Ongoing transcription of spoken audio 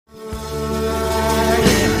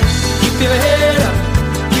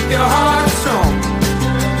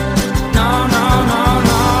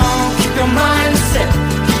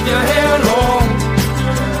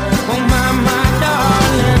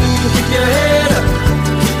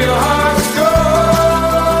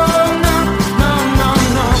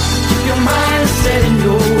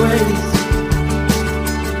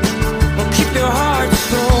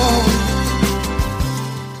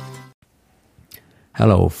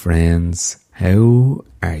Hello friends, how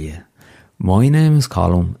are you? My name is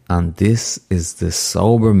Colin and this is the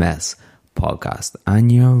Sober Mess podcast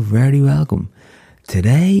and you're very welcome.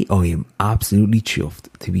 Today I am absolutely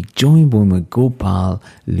chuffed to be joined by my good pal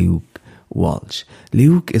Luke Walsh.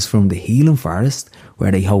 Luke is from the Healing Forest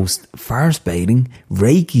where they host forest bathing,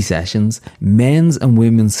 Reiki sessions, men's and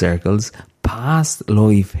women's circles, past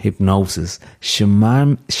life hypnosis,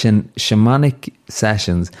 shamanic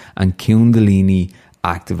sessions and Kundalini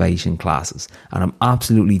activation classes. And I'm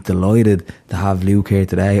absolutely delighted to have Luke here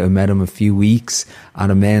today. I met him a few weeks at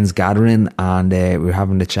a men's gathering and we were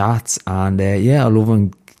having the chats and I love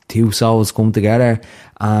when two souls come together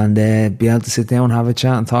and be able to sit down and have a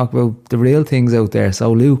chat and talk about the real things out there.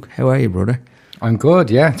 So Luke, how are you, brother? I'm good,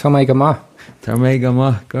 yeah. Tomega ma.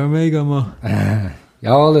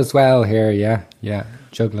 All is well here, yeah.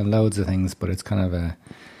 Juggling loads of things, but it's kind of a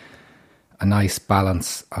nice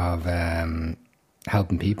balance of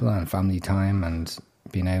helping people and family time and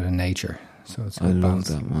being out in nature. So it's I love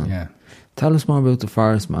that, man. Yeah. Tell us more about the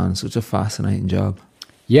forest, man. Such a fascinating job.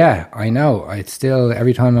 Yeah, I know. It's still,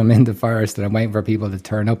 every time I'm in the forest and I'm waiting for people to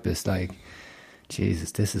turn up, it's like,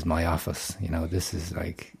 Jesus, this is my office. You know, this is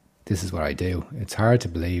what I do. It's hard to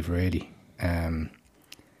believe, really. When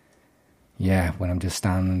I'm just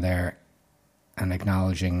standing there and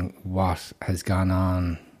acknowledging what has gone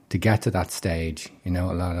on to get to that stage, you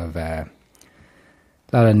know, a lot of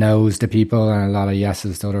no's to people and a lot of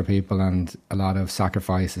yeses to other people and a lot of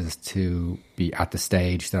sacrifices to be at the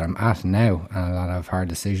stage that I'm at now, and a lot of hard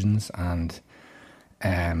decisions and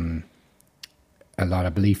a lot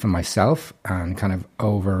of belief in myself and kind of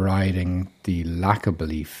overriding the lack of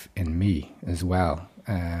belief in me as well,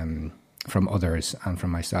 from others and from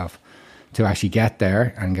myself, to actually get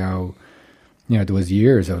there and go, you know, there was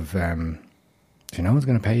years of no one's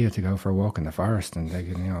going to pay you to go for a walk in the forest, and they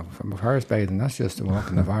can, you know, from a forest bathing, that's just a walk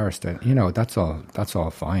in the forest, and you know, that's all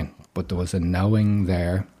fine. But there was a knowing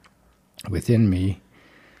there within me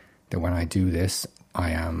that when I do this,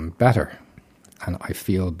 I am better, and I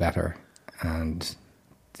feel better, and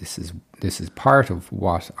this is part of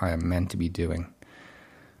what I am meant to be doing.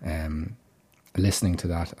 Listening to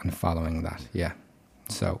that and following that, yeah.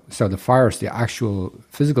 So the forest, the actual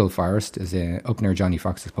physical forest, is up near Johnny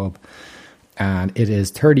Fox's pub. And it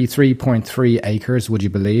is 33.3 acres, would you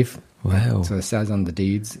believe? Wow. So it says on the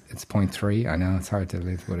deeds, it's 0.3. I know, it's hard to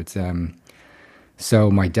believe, but it's...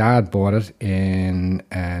 So my dad bought it in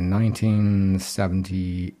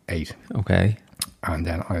 1978. Okay. And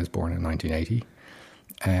then I was born in 1980.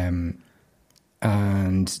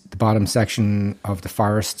 And the bottom section of the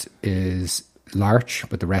forest is larch,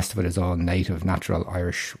 but the rest of it is all native, natural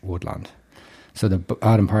Irish woodland. So the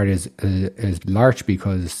bottom part is larch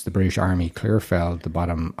because the British Army clear-felled the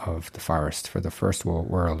bottom of the forest for the First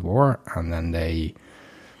World War, and then they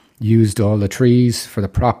used all the trees for the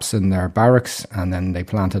props in their barracks, and then they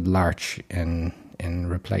planted larch in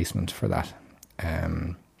replacement for that.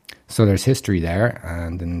 So there's history there,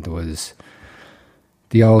 and then there was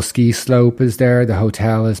the old ski slope is there, the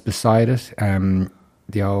hotel is beside it,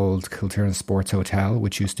 the old Kilturn Sports Hotel,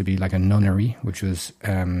 which used to be like a nunnery, which was...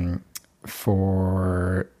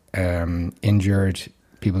 for injured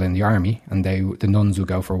people in the army, and the nuns would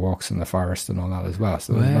go for walks in the forest and all that as well.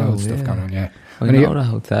 So there's loads of stuff going on. Yeah, I know the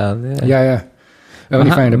hotel. Yeah. I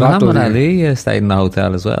only found a bottle. Muhammad Ali stayed in the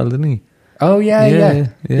hotel as well, didn't he? Oh yeah.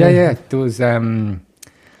 There was there's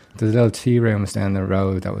little tea rooms down the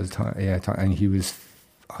road. That was and he was,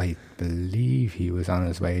 I believe, he was on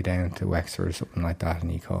his way down to Wexford or something like that,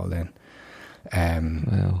 and he called in.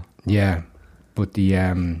 Wow. Yeah, but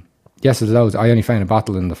the yes, there's loads. I only found a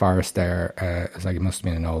bottle in the forest there. It must have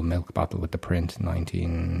been an old milk bottle with the print,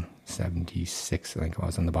 1976, I think it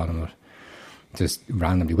was, on the bottom of it. Just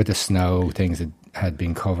randomly, with the snow, things that had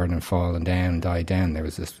been covered and fallen down, died down. There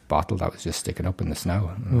was this bottle that was just sticking up in the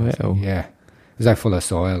snow. Wow. Yeah. It was full of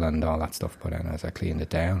soil and all that stuff, but then as I cleaned it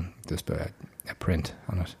down, just put a print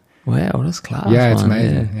on it. Wow, that's class. Yeah, it's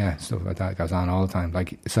amazing. Yeah, stuff like that goes on all the time.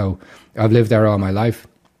 So I've lived there all my life,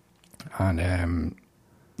 and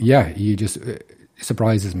you just, it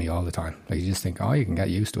surprises me all the time. Like, you just think, you can get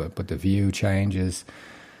used to it, but the view changes,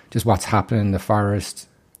 just what's happening in the forest.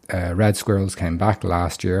 Red squirrels came back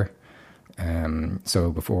last year.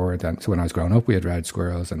 So before then, so when I was growing up, we had red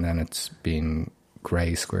squirrels, and then it's been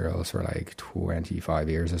grey squirrels for like 25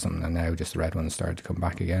 years or something, and now just the red ones started to come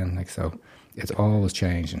back again. So it's always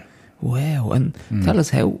changing. Wow. And tell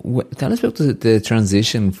us about the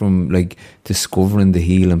transition from like discovering the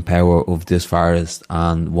healing power of this forest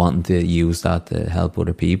and wanting to use that to help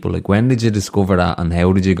other people. Like, when did you discover that, and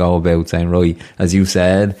how did you go about saying, right, as you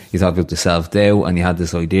said, you talked about the self-doubt, and you had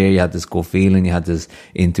this idea, you had this gut feeling, you had this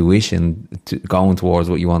intuition going towards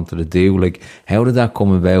what you wanted to do. Like, how did that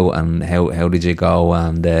come about, and how did you go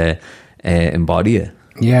and embody it?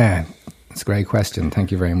 Yeah, it's a great question.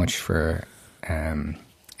 Thank you very much for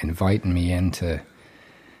inviting me in to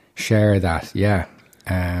share that. Yeah,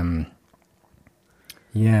 I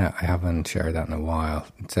haven't shared that in a while.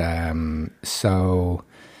 So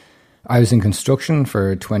I was in construction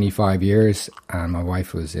for 25 years, and my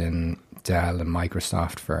wife was in Dell and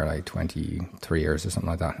Microsoft for like 23 years or something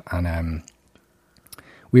like that. And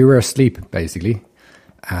we were asleep, basically,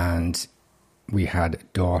 and we had a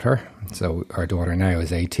daughter. So our daughter now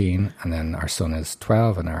is 18, and then our son is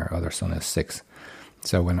 12, and our other son is 6.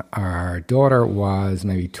 So when our daughter was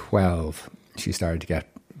maybe 12, she started to get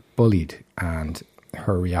bullied, and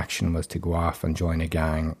her reaction was to go off and join a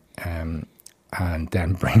gang, and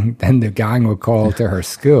then the gang would call to her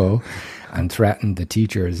school and threaten the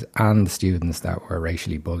teachers and the students that were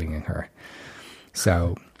racially bullying her.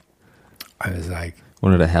 So I was like,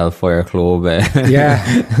 one of the Hellfire Club. Yeah.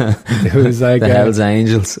 It was like... the Hells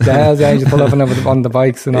Angels. The Hells Angels pull up on the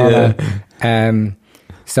bikes and all that.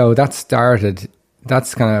 So that started...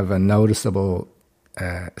 That's kind of a noticeable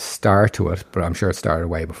start to it, but I'm sure it started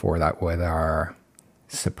way before that with our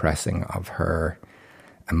suppressing of her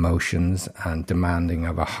emotions and demanding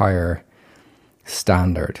of a higher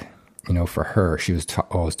standard. You know, for her, she was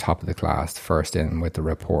always top of the class, first in with the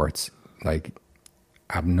reports, like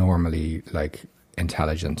abnormally like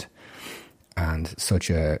intelligent, and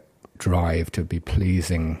such a drive to be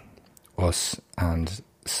pleasing us and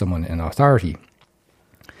someone in authority.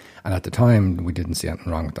 And at the time, we didn't see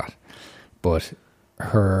anything wrong with that. But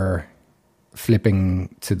her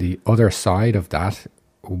flipping to the other side of that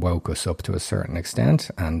woke us up to a certain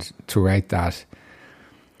extent. And throughout that,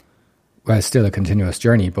 well, it's still a continuous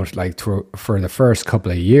journey, but like for the first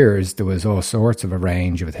couple of years, there was all sorts of a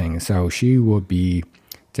range of things. So she would be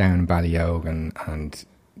down in Ballyogan and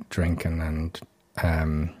drinking,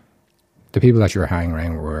 and the people that you were hanging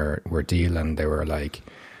around were dealing. They were like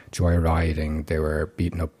joyriding. They were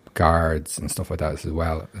beating up guards and stuff like that as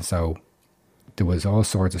well. So there was all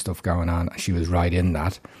sorts of stuff going on. She was right in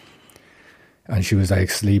that, and she was like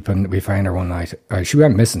sleeping. We found her one night. She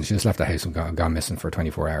went missing. She just left the house and gone missing for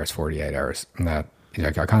 24 hours, 48 hours. And that,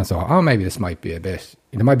 like, I kind of thought, oh, maybe this might be there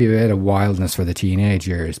might be a bit of wildness for the teenage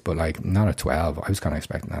years, but like not at 12. I was kind of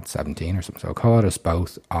expecting that at 17 or something. So it caught us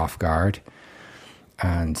both off guard,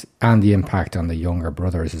 and the impact on the younger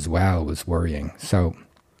brothers as well was worrying. So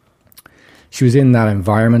she was in that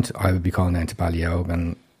environment. I would be calling into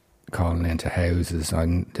Ballyogan, calling into houses,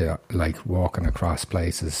 and like walking across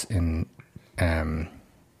places in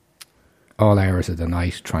all hours of the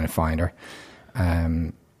night trying to find her.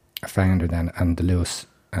 I found her then on the Lewis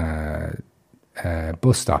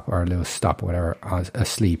bus stop, or Lewis stop, or whatever,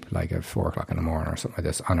 asleep like at 4 o'clock in the morning or something like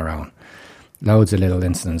this, on her own. Loads of little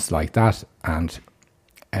incidents like that, and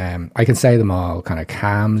I can say them all kind of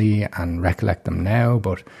calmly and recollect them now,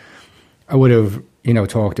 but I would have,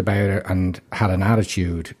 talked about it and had an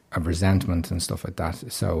attitude of resentment and stuff like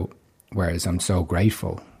that. So, whereas I'm so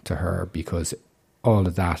grateful to her, because all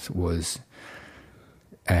of that was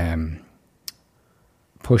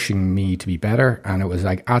pushing me to be better. And it was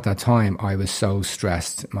like, at that time, I was so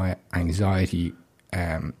stressed. My anxiety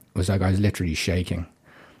was like, I was literally shaking,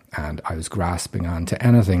 and I was grasping on to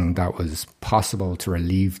anything that was possible to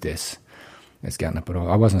relieve this. I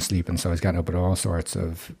wasn't sleeping, so I was getting up at all sorts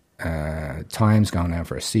of times, going out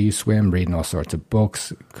for a sea swim, reading all sorts of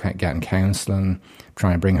books, getting counselling,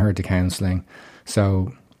 trying to bring her to counselling.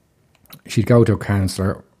 So she'd go to a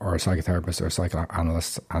counsellor or a psychotherapist or a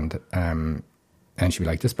psychoanalyst, and she'd be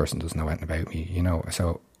like, this person doesn't know anything about me,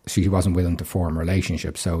 So she wasn't willing to form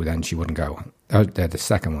relationships, so then she wouldn't go. The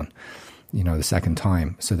second one, the second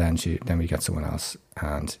time. So then we get someone else,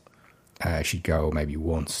 and she'd go maybe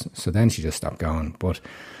once. So then she just stopped going. But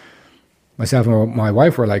myself and my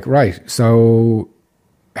wife were like, right, so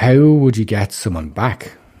how would you get someone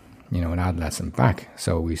back, an adolescent back?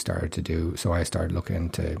 So I started looking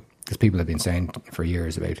into, because people have been saying for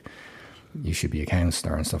years about you should be a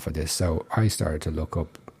counsellor and stuff like this. So I started to look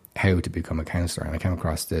up how to become a counsellor, and I came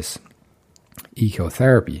across this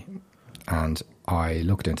ecotherapy, and I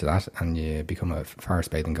looked into that, and you become a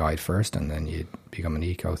forest bathing guide first, and then you become an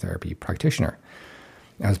ecotherapy practitioner.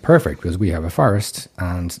 That's perfect, because we have a forest,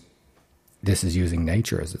 and this is using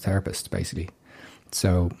nature as a therapist, basically.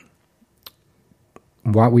 So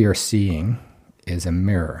what we are seeing is a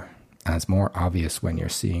mirror, and it's more obvious when you're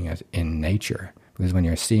seeing it in nature, because when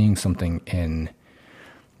you're seeing something in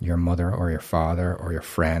your mother or your father or your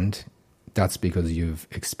friend, that's because you've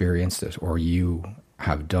experienced it, or you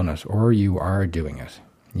have done it, or you are doing it,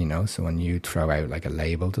 you know. So when you throw out like a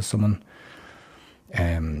label to someone,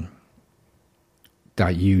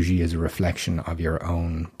 that usually is a reflection of your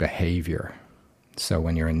own behavior. So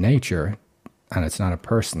when you're in nature and it's not a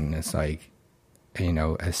person, it's like, you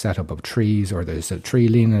know, a setup of trees, or there's a tree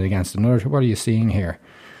leaning against another. What are you seeing here?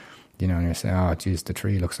 You know, and you're saying, oh, geez, the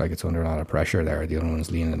tree looks like it's under a lot of pressure there. The other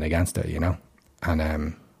one's leaning against it, you know.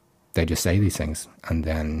 And they just say these things. And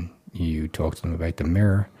then you talk to them about the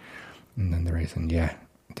mirror. And then they're saying, yeah,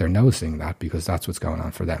 they're noticing that because that's what's going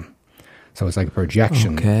on for them. So it's like a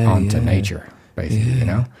projection onto nature, basically, you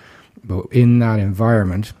know. But in that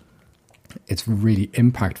environment, it's really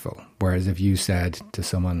impactful. Whereas if you said to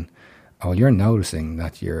someone, oh, you're noticing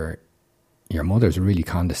that your mother's really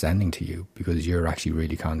condescending to you because you're actually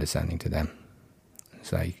really condescending to them.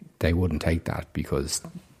 It's like they wouldn't take that because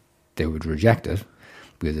they would reject it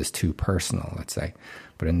because it's too personal, let's say.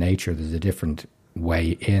 But in nature, there's a different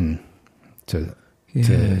way in to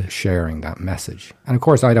sharing that message. And of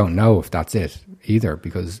course, I don't know if that's it either,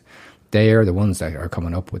 because they are the ones that are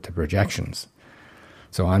coming up with the projections.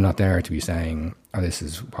 So I'm not there to be saying, oh, this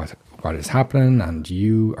is what is happening and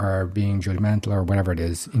you are being judgmental or whatever it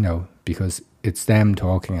is, you know, because it's them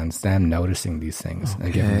talking and it's them noticing these things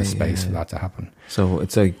and giving the space for that to happen. So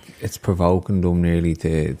it's like, it's provoking them nearly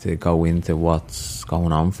to go into what's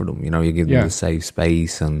going on for them. You know, you give them a safe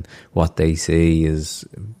space, and what they see is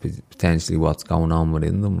potentially what's going on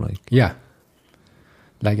within them. Like, yeah.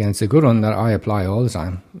 Like, and it's a good one that I apply all the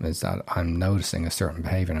time, is that I'm noticing a certain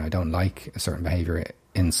behavior and I don't like a certain behavior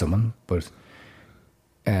in someone, but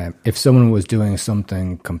if someone was doing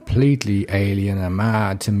something completely alien and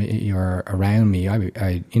mad to me or around me, I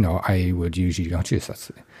would usually go, geez,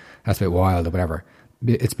 that's a bit wild or whatever.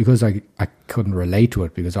 It's because I couldn't relate to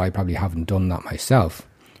it, because I probably haven't done that myself.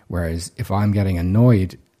 Whereas if I'm getting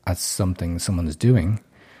annoyed at something someone's doing,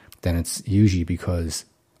 then it's usually because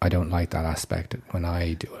I don't like that aspect when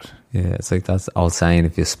I do it. Yeah, it's like that old saying,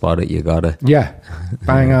 if you spot it, you got it. Yeah,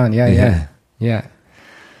 bang on, yeah.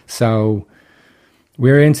 So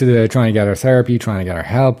we're into trying to get her therapy, trying to get her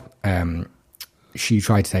help. She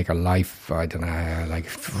tried to take her life, I don't know, like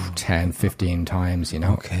 10, 15 times, you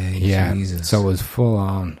know. Okay, yeah. Jesus. So it was full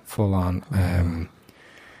on.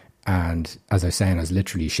 And as I was saying, I was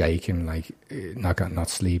literally shaking, like not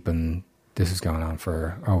sleeping. This is going on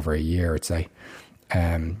for over a year, I'd say.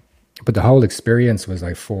 But the whole experience was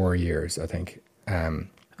like 4 years, I think.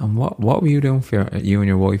 And what were you doing for you and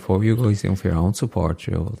your wife? What were you guys doing for your own support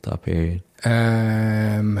through that period?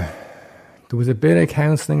 There was a bit of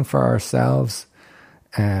counselling for ourselves,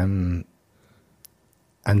 and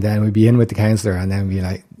then we'd be in with the counsellor, and then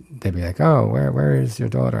they'd be like, "Oh, where is your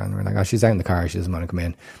daughter?" And we're like, "Oh, she's out in the car. She doesn't want to come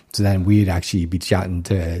in." So then we'd actually be chatting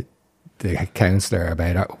to the counsellor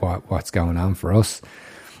about what's going on for us.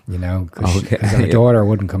 You know, because our daughter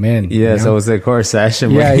wouldn't come in. Yeah, you know? So it was a course session.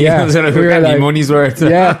 Yeah. We were like, money's worth.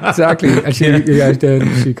 Yeah, exactly. And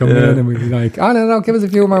she'd come in and we'd be like, oh, no, give us a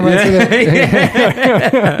few more minutes.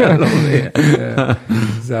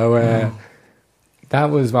 So that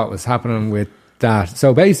was what was happening with that.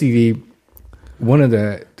 So basically,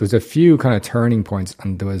 there was a few kind of turning points,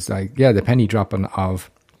 and there was like, the penny dropping of,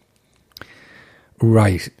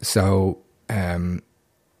 right, so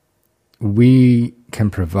we can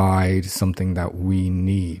provide something that we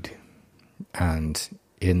need, and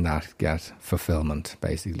in that get fulfillment,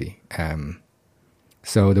 basically.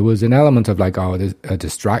 So there was an element of like,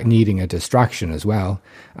 there's needing a distraction as well,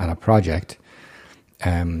 and a project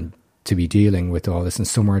to be dealing with all this, and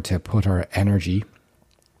somewhere to put our energy.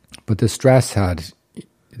 But the stress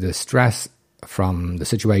from the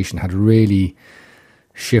situation had really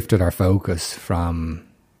shifted our focus from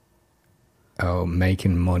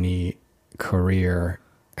making money, career,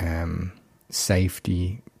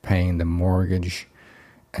 safety, paying the mortgage,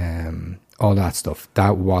 all that stuff.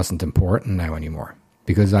 That wasn't important now anymore,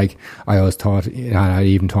 because like I always taught, and I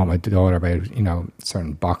even taught my daughter about, you know,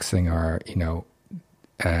 certain boxing, or, you know,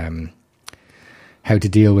 how to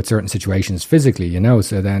deal with certain situations physically, you know.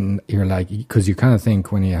 So then you're like, because you kind of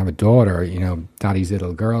think when you have a daughter, you know, daddy's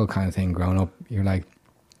little girl kind of thing growing up, you're like,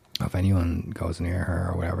 if anyone goes near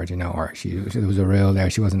her or whatever, you know, or there was a rule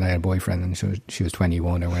there, she wasn't a boyfriend and she was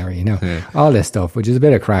 21 or whatever, you know, all this stuff, which is a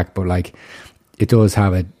bit of crack, but like it does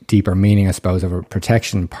have a deeper meaning, I suppose, of a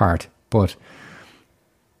protection part. But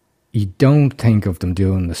you don't think of them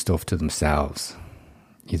doing the stuff to themselves.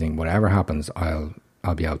 You think whatever happens, I'll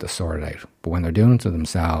I'll be able to sort it out. But when they're doing it to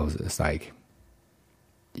themselves, it's like,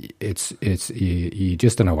 it's you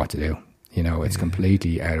just don't know what to do. You know, it's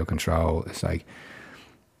completely out of control. It's like,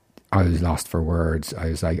 I was lost for words. I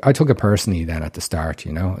was like, I took it personally then at the start,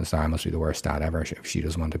 you know, it's like, I must be the worst dad ever if she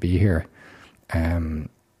doesn't want to be here.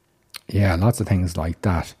 Yeah, lots of things like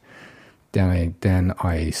that. Then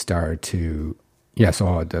I started to,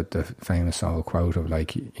 so the famous old quote of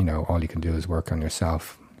like, you know, all you can do is work on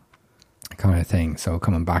yourself kind of thing. So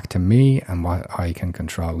coming back to me and what I can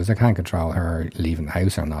control, because I can't control her leaving the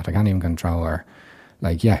house or not. I can't even control her,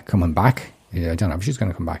 like, coming back. I don't know if she's going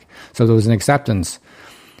to come back. So there was an acceptance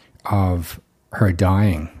of her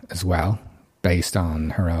dying as well, based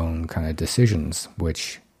on her own kind of decisions,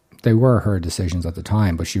 which they were her decisions at the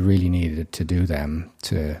time, but she really needed to do them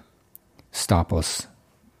to stop us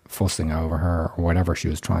fussing over her or whatever she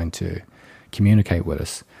was trying to communicate with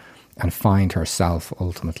us, and find herself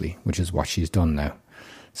ultimately, which is what she's done now.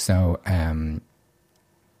 So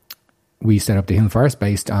we set up the Healing Forest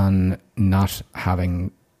based on not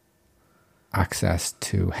having access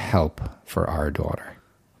to help for our daughter.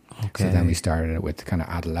 Okay. So then we started it with kind of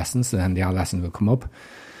adolescents, and then the adolescents would come up,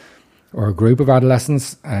 or a group of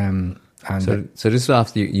adolescents. And so this was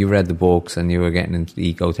after you read the books and you were getting into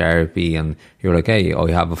the ecotherapy, and you were like, hey,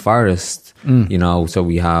 we have a forest, you know, so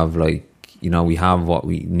we have like, you know, we have what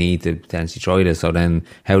we need to potentially try this. So then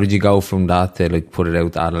how did you go from that to like put it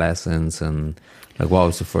out to adolescents, and like what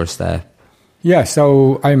was the first step? Yeah,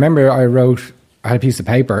 so I remember I had a piece of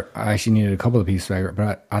paper. I actually needed a couple of pieces of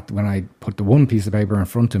paper, but when I put the one piece of paper in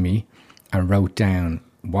front of me and wrote down,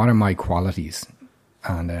 what are my qualities?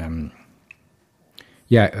 And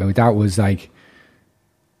that was like,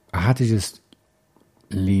 I had to just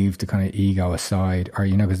leave the kind of ego aside, or,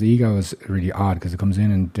 you know, because the ego is really odd because it comes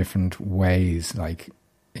in different ways. Like,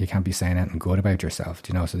 you can't be saying anything good about yourself,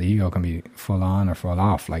 you know, so the ego can be full on or full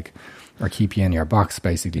off, like, or keep you in your box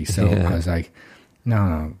basically. So I was like,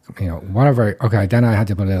 no, you know, whatever. Okay, then I had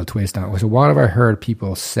to put a little twist on it. So what have I heard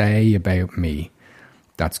people say about me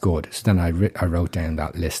that's good? So then I wrote down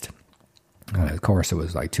that list. Of course, it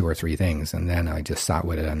was like 2 or 3 things, and then I just sat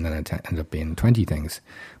with it, and then it ended up being 20 things,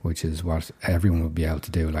 which is what everyone would be able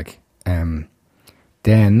to do. Like,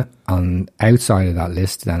 then on outside of that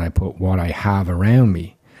list, then I put what I have around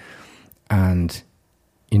me, and,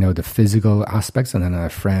 you know, the physical aspects. And then a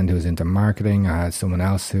friend who was into marketing. I had someone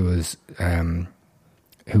else who was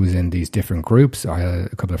in these different groups. I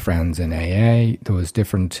had a couple of friends in AA. There was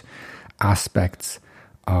different aspects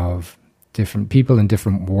of different people in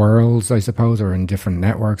different worlds, I suppose, or in different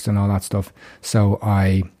networks and all that stuff. So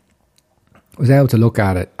I was able to look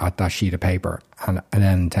at it, at that sheet of paper, and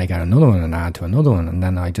then take out another one and add to another one. And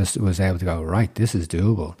then I just was able to go, right, this is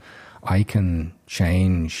doable. I can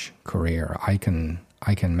change career. I can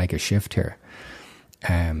make a shift here.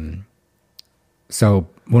 So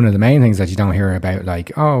one of the main things that you don't hear about,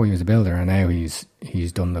 like, oh, he was a builder and now he's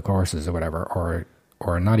done the courses or whatever,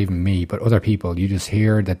 or not even me, but other people, you just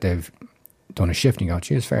hear that they've done a shift and you go,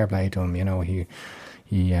 geez, fair play to him, you know,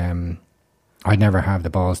 I'd never have the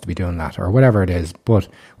balls to be doing that, or whatever it is. But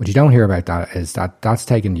what you don't hear about that is that that's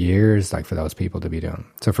taken years, like, for those people to be doing.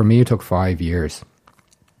 So for me, it took 5 years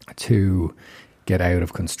to get out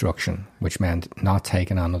of construction, which meant not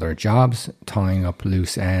taking on other jobs, tying up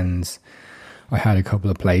loose ends. I had a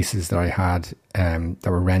couple of places that I had that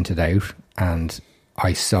were rented out, and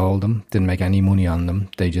I sold them, didn't make any money on them.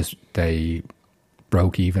 They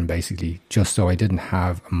broke even, basically, just so I didn't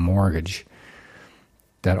have a mortgage,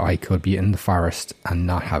 that I could be in the forest and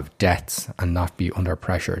not have debts and not be under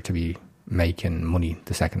pressure to be making money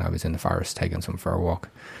the second I was in the forest taking some for a walk.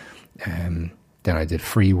 Then I did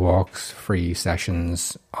free walks, free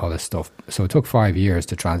sessions, all this stuff. So it took 5 years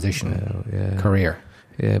to transition career.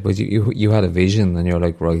 Yeah, but you had a vision, and you're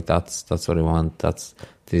like, right, that's what I want. This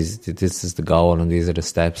is the goal, and these are the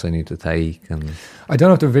steps I need to take. And I don't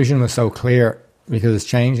know if the vision was so clear, because it's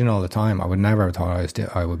changing all the time. I would never have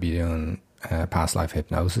thought I would be doing past life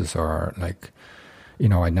hypnosis, or, like, you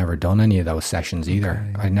know, I'd never done any of those sessions either.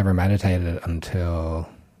 Okay. I'd never meditated until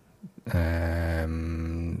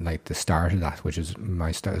like the start of that, which is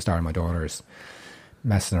my start of my daughter's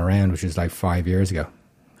messing around, which is like 5 years ago.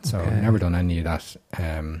 So I've never done any of that.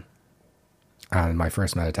 And my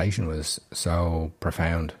first meditation was so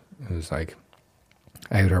profound. It was like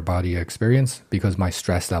outer body experience, because my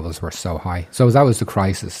stress levels were so high. So that was the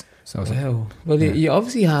crisis. So wow. Well, you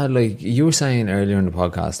obviously had, like, you were saying earlier in the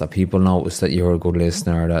podcast, that people noticed that you were a good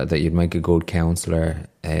listener, that you'd make a good counsellor,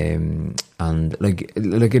 and like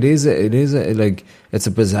it's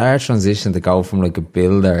a bizarre transition to go from, like, a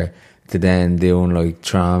builder to then doing like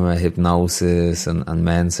trauma hypnosis and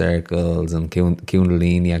men's circles and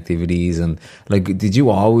kundalini activities. And like, did you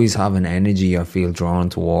always have an energy or feel drawn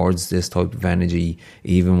towards this type of energy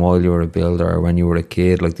even while you were a builder or when you were a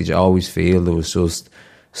kid? Like, did you always feel there was just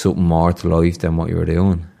something more to life than what you were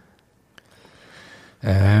doing?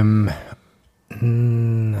 I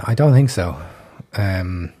don't think so.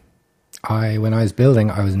 When I was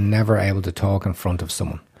building, I was never able to talk in front of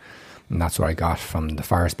someone. And that's what I got from the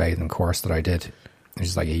forest bathing course that I did, which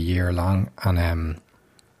is like a year long. And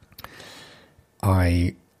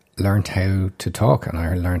I learned how to talk, and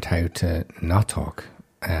I learned how to not talk,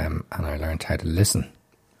 and I learned how to listen.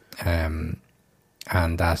 And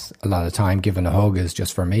that a lot of the time giving a hug is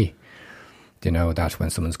just for me. You know, that when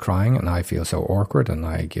someone's crying and I feel so awkward and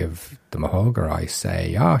I give them a hug, or I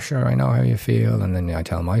say, "Oh, sure, I know how you feel," and then I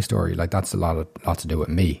tell my story. Like, that's a lot to do with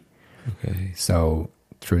me. Okay. So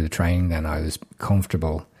through the training, then I was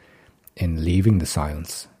comfortable in leaving the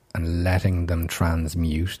silence and letting them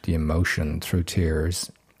transmute the emotion through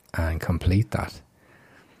tears and complete that.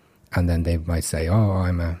 And then they might say, "Oh,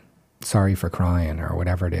 I'm sorry for crying," or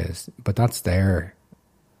whatever it is. But that's their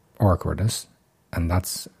awkwardness, and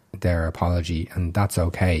that's their apology, and that's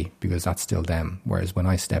okay, because that's still them. Whereas when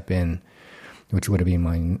I step in, which would have been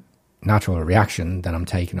my natural reaction, then I'm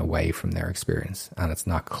taken away from their experience, and it's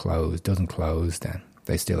not closed, doesn't close. Then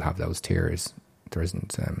they still have those tears. There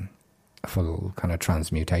isn't a full kind of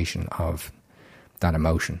transmutation of that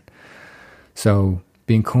emotion. So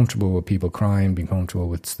being comfortable with people crying, being comfortable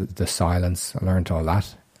with the silence, I learned all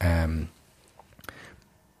that.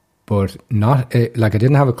 But not like I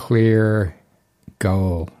didn't have a clear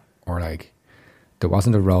goal, or like there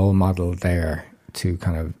wasn't a role model there to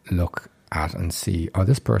kind of look at and see, oh,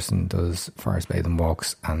 this person does forest bathing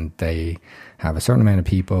walks and they have a certain amount of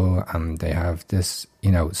people and they have this,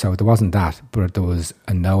 you know. So there wasn't that, but there was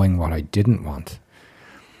a knowing what I didn't want.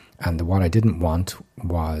 And what I didn't want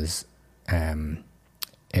was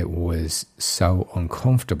it was so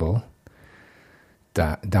uncomfortable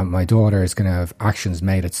that my daughter is going to have actions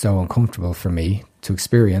made it so uncomfortable for me to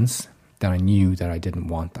experience that I knew that I didn't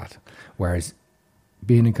want that. Whereas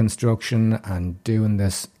being in construction and doing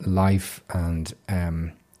this life and,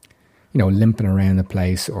 you know, limping around the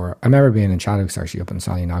place, or I remember being in Chaddocks actually up in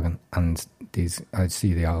Sallynoggin, and I'd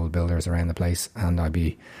see the old builders around the place, and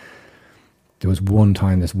there was one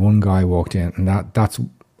time this one guy walked in, and that's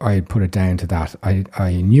I put it down to that.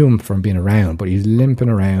 I knew him from being around, but he's limping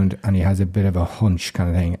around and he has a bit of a hunch kind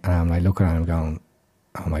of thing, and I'm like looking at him going,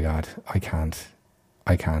 oh my God, I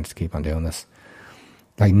can't keep on doing this.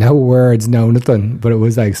 Like, no words, no nothing, but it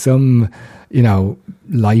was like some, you know,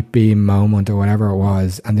 light beam moment or whatever it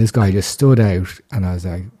was, and this guy just stood out, and I was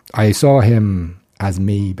like, I saw him as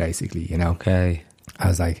me, basically, you know. Okay. I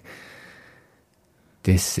was like,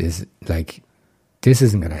 this isn't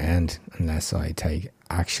going to end unless I take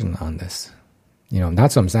action on this, you know. And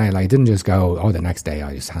that's what I'm saying. Like, I didn't just go, oh, the next day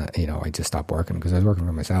I just stopped working, because I was working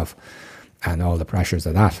for myself and all the pressures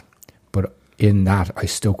of that. But in that, I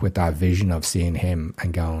stuck with that vision of seeing him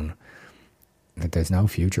and going, that there's no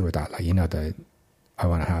future with that. Like, you know, I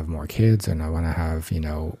want to have more kids, and I want to have, you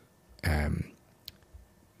know,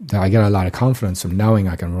 I get a lot of confidence from knowing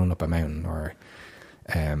I can run up a mountain, or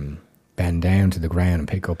bend down to the ground and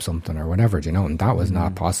pick up something or whatever, you know. And that was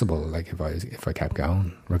not possible, like, if I kept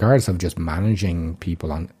going, regardless of just managing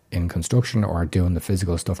people in construction or doing the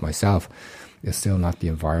physical stuff myself. It's still not the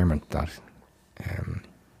environment that,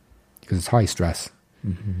 because it's high stress,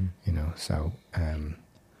 you know. So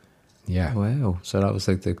yeah. Wow. So that was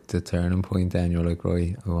like the turning point. Then you're like,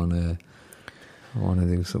 right, I want to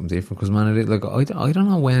do something different. Because, man, I don't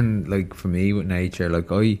know when, like, for me with nature,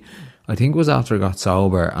 like, I think it was after I got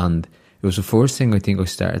sober, and it was the first thing I think I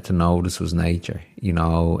started to notice was nature, you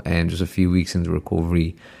know. And just a few weeks into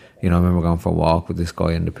recovery, you know, I remember going for a walk with this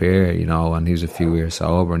guy in the pier, you know, and he was a few years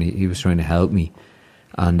sober, and he was trying to help me.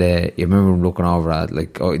 And you remember him looking over at,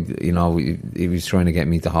 like, you know, he was trying to get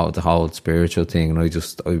me to hold the whole spiritual thing, and I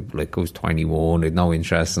was 21, I had no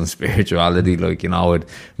interest in spirituality, like, you know, I'd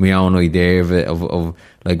my own idea of it, of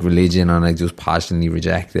like religion, and I just passionately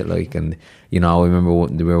reject it, like. And, you know, I remember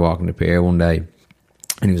we were walking the pier one day,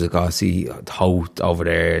 and he was like, oh, see Hout over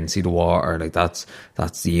there, and see the water, like, that's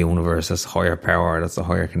the universe, that's higher power, that's the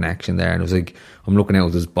higher connection there. And it was like, I'm looking out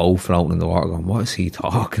with this boat floating in the water going, what is he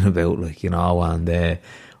talking about, like, you know. And I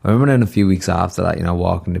remember then a few weeks after that, you know,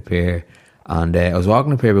 walking the pier, and I was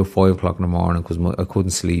walking the pier about 5 o'clock in the morning, because I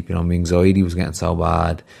couldn't sleep, you know, my anxiety was getting so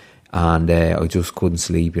bad. And I just couldn't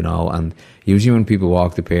sleep, and usually when people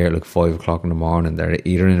walk the pier at like 5 o'clock in the morning, they're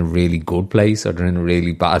either in a really good place or they're in a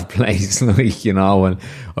really bad place, and I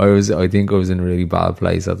think I was in a really bad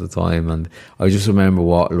place at the time. And I just remember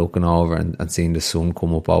looking over and seeing the sun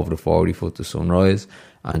come up over the 40 foot to sunrise,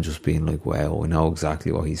 and just being like, wow, I know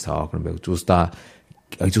exactly what he's talking about. Just that,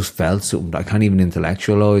 I just felt something. I can't even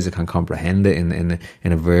intellectualize, I can't comprehend it in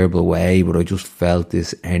a verbal way, but I just felt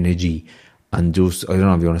this energy. And just, I don't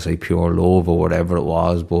know if you want to say pure love or whatever it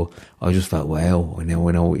was, but I just felt, wow, I know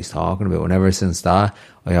what he's talking about. And ever since that,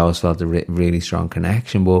 I always felt a really strong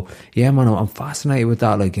connection. But yeah, man, I'm fascinated with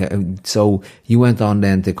that. Like, so you went on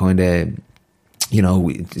then to kind of,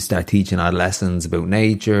 start teaching adolescents about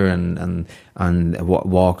nature and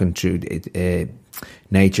walking through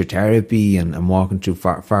nature therapy and walking through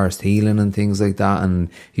forest healing and things like that. And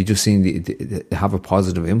you just seemed to have a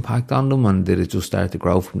positive impact on them. And did it just start to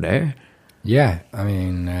grow from there? Yeah, I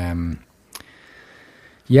mean,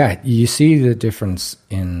 you see the difference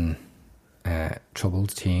in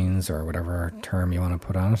troubled teens, or whatever term you want to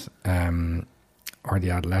put on it, or the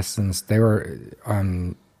adolescents. They were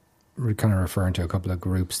kind of referring to a couple of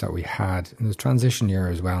groups that we had in the transition year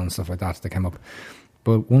as well and stuff like that came up.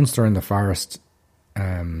 But once they're in the forest,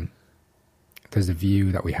 there's a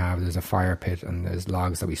view that we have. There's a fire pit and there's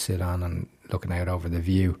logs that we sit on and looking out over the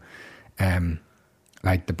view.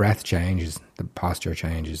 Like the breath changes, the posture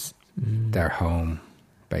changes, they're home,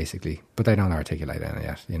 basically. But they don't articulate any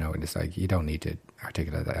yet, it's like you don't need to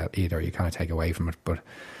articulate that either. You kind of take away from it. But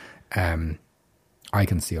I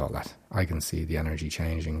can see all that. I can see the energy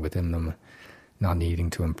changing within them, not needing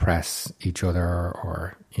to impress each other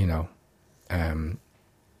or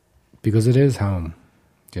because it is home,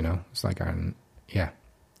 It's like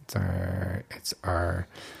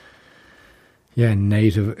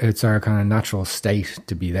native. It's our kind of natural state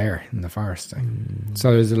to be there in the forest.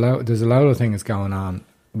 So there's a lot of things going on,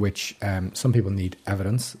 which some people need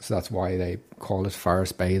evidence. So that's why they call it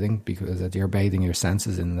forest bathing, because you're bathing your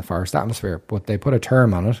senses in the forest atmosphere. But they put a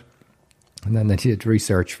term on it, and then they did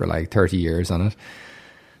research for like 30 years on it.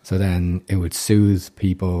 So then it would soothe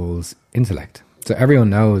people's intellect. So everyone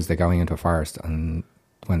knows they're going into a forest, and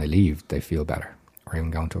when they leave, they feel better. Or even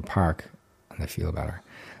going to a park, and they feel better.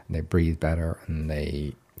 They breathe better, and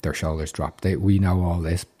their shoulders drop. We know all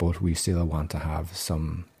this, but we still want to have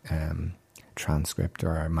some transcript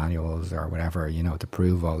or manuals or whatever, to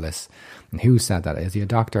prove all this. And who said that? Is he a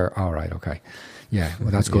doctor? All right, okay. Yeah, well,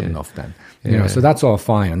 that's good enough then. So that's all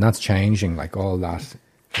fine, and that's changing, like all that.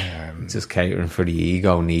 Just catering for the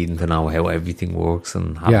ego, needing to know how everything works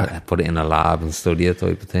and put it in a lab and study it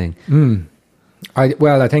type of thing.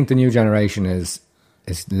 I think the new generation is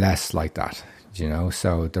less like that.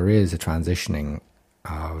 So there is a transitioning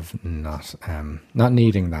of not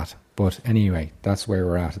needing that. But anyway, that's where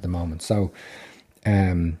we're at the moment. So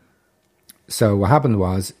what happened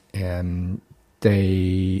was it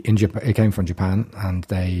came from Japan, and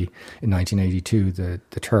in 1982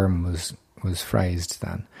 the term was phrased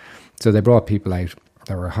then. So they brought people out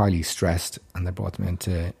that were highly stressed, and they brought them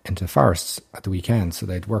into forests at the weekend. So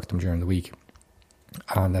they'd work them during the week,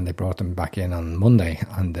 and then they brought them back in on Monday,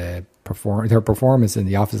 and their performance in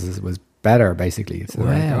the offices was better, basically. So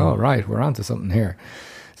they're like, oh, right, we're onto something here.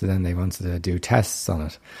 So then they wanted to do tests on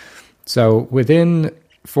it. So within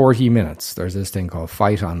 40 minutes, there's this thing called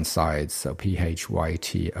phyton sides, so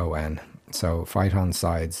Phyton. So phyton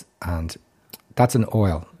sides, and that's an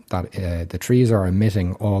oil that the trees are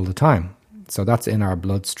emitting all the time. So that's in our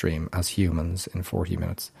bloodstream as humans in 40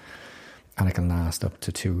 minutes. And it can last up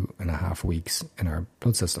to 2.5 weeks in our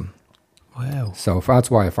blood system. Wow. So that's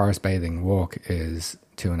why a forest bathing walk is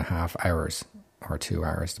 2.5 hours or 2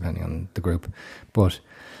 hours, depending on the group. But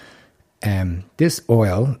this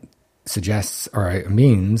oil suggests, or it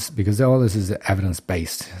means, because all this is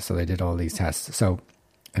evidence-based, so they did all these tests. So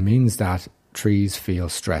it means that trees feel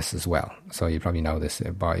stress as well. So you probably know this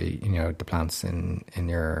by, the plants in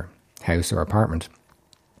your house or apartment.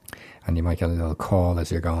 And you might get a little call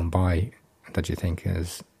as you're going by that you think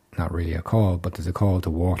is not really a call, but there's a call to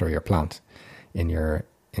water your plant in your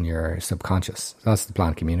subconscious. That's the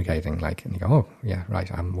plant communicating, and you go, oh yeah,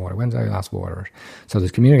 right, I'm water. When did I last water it? So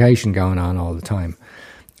there's communication going on all the time,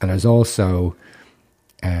 and there's also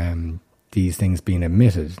these things being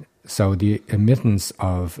emitted. So the emittance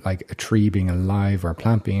of a tree being alive or a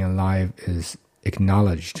plant being alive is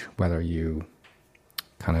acknowledged, whether you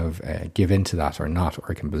kind of give into that or not,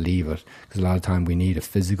 or can believe it, because a lot of time we need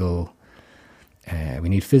physical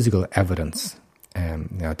evidence.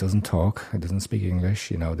 It doesn't talk, it doesn't speak English,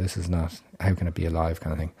 this is not, how can it be alive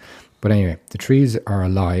kind of thing. But anyway, the trees are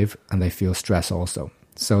alive and they feel stress also.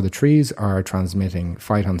 So the trees are transmitting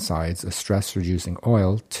phytoncides, a stress-reducing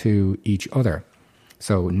oil, to each other.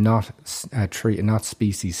 So not a tree, not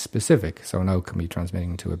species specific. So an oak can be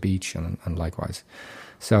transmitting to a beech and likewise.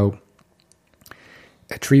 So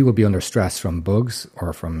a tree will be under stress from bugs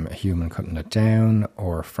or from a human cutting it down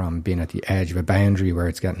or from being at the edge of a boundary where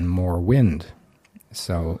it's getting more wind.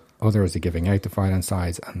 So others are giving out the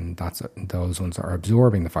phytoncides, and those ones are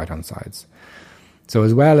absorbing the phytoncides. So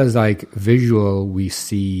as well as like visual, we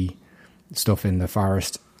see stuff in the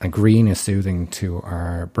forest, and green is soothing to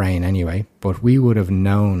our brain anyway, but we would have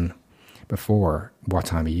known before what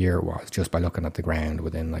time of year it was just by looking at the ground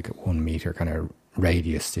within like a 1 meter kind of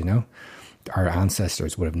radius, you know. Our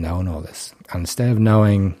ancestors would have known all this. And instead of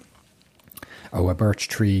knowing, oh, a birch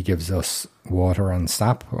tree gives us water and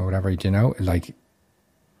sap or whatever, you know, like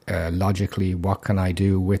logically, what can I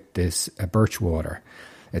do with this birch water?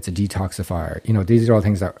 It's a detoxifier. You know, these are all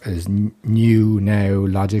things that is new now.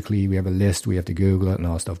 Logically, we have a list, we have to Google it and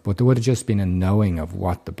all stuff. But there would have just been a knowing of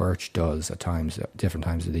what the birch does at times, at different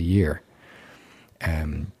times of the year,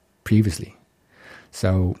 previously.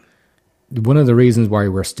 So one of the reasons why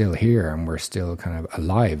we're still here and we're still kind of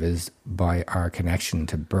alive is by our connection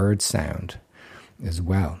to bird sound as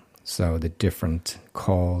well. So the different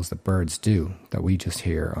calls that birds do that we just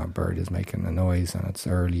hear, a bird is making a noise and it's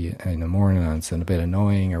early in the morning and it's a bit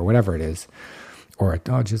annoying or whatever it is, or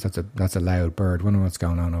geez, that's a loud bird. Wonder what's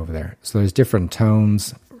going on over there. So there's different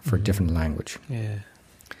tones for different language. Yeah.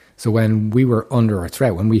 So when we were under a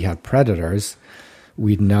threat, when we had predators,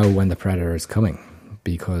 we'd know when the predator is coming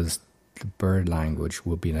because the bird language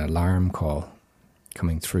would be an alarm call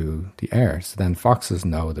coming through the air. So then foxes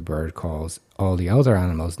know the bird calls, all the other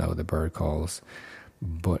animals know the bird calls,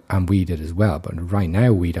 and we did as well. But right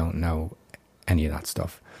now we don't know any of that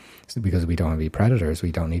stuff. So because we don't want to be predators,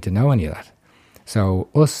 we don't need to know any of that. So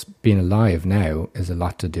us being alive now is a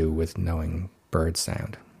lot to do with knowing bird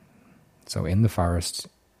sound. So in the forest,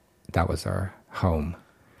 that was our home.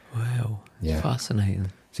 Wow. Yeah.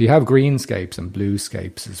 Fascinating. So you have greenscapes and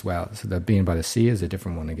bluescapes as well. So that being by the sea is a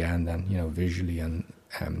different one again than, you know, visually and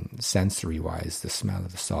sensory-wise, the smell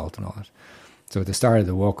of the salt and all that. So at the start of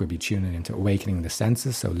the walk, we'd be tuning into awakening the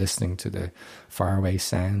senses, so listening to the faraway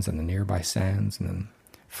sounds and the nearby sounds, and then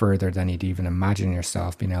further than you'd even imagine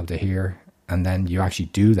yourself being able to hear. And then you actually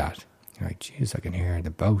do that. You're like, geez, I can hear the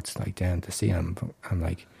boats like down to sea. I'm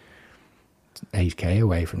like 8K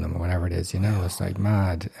away from them or whatever it is, you know. It's like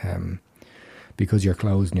mad. Because you're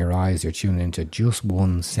closing your eyes, you're tuning into just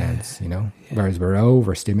one sense, you know. Yeah. Whereas we're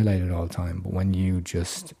overstimulated all the time. But when you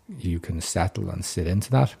can settle and sit into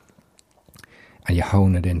that, and you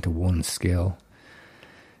hone it into one skill,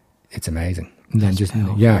 it's amazing. And then just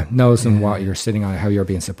noticing what you're sitting on, how you're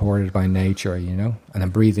being supported by nature, you know, and then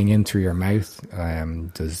breathing in through your mouth.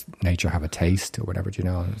 Does nature have a taste or whatever? Do you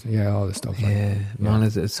know? Yeah, all this stuff. Man,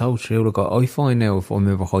 it's so true. Look, I find now if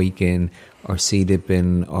I'm ever hiking or sea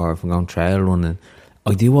dipping or if I'm going trail running,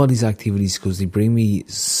 I do all these activities because they bring me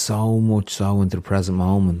so much so into the present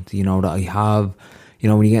moment. You know that I have. You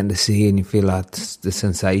know, when you get in the sea and you feel that the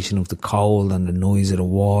sensation of the cold and the noise of the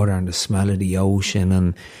water and the smell of the ocean,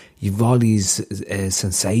 and you've all these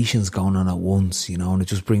sensations going on at once, you know, and it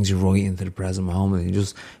just brings you right into the present moment.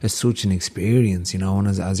 It's such an experience, you know, and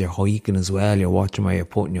as you're hiking as well, you're watching where you're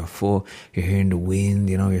putting your foot, you're hearing the wind,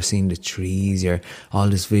 you know, you're seeing the trees, all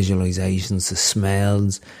these visualizations, the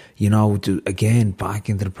smells, you know, again, back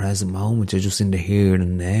into the present moment. You're just in the here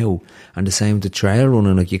and now. And the same with the trail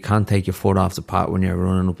running, like you can't take your foot off the path when you're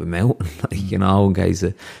running up a mountain, like, you know, in case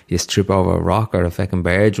you trip over a rock or a fucking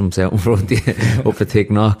bear jumps out in front of you up a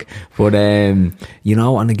thick knock. But, you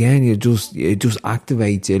know, and again, it just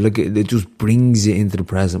activates you, like it just brings you into the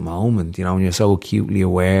present moment, you know, and you're so acutely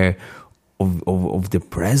aware of the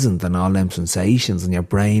present and all them sensations, and your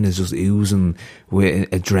brain is just oozing with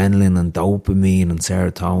adrenaline and dopamine and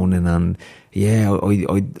serotonin. And yeah,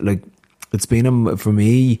 I like, it's been for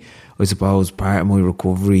me, I suppose, part of my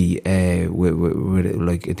recovery with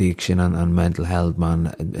like addiction and mental health,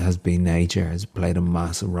 man, has been nature, has played a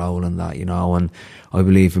massive role in that, you know. And I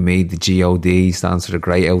believe for me the GOD stands for the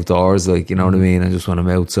great outdoors, like, you know what I mean. I just when I'm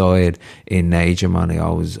outside in nature, man, I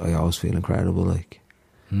always feel incredible, like.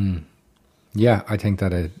 Yeah, I think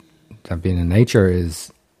that being in nature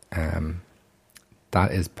is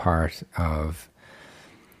that is part of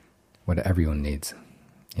what everyone needs,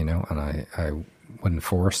 you know. And I wouldn't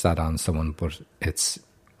force that on someone, but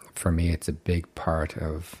for me it's a big part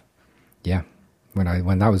of when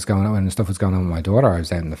that was going on, when stuff was going on with my daughter, I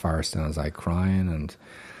was out in the forest and I was like crying and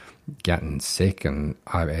getting sick, and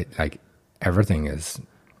everything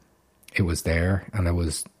it was there, and it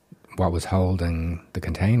was what was holding the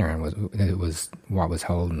container, and it was what was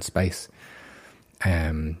holding space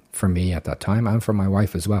for me at that time, and for my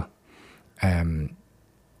wife as well.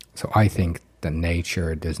 So I think that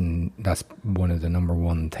nature that's one of the number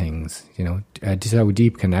one things, you know. So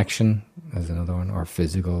deep connection is another one, or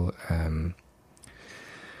physical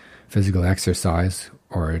exercise,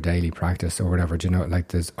 or daily practice, or whatever. Do you know,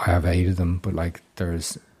 like I have 8 of them, but like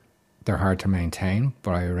they're hard to maintain.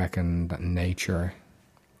 But I reckon that nature,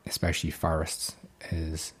 especially forests,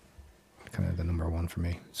 is kind of the number one for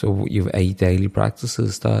me. So you've 8 daily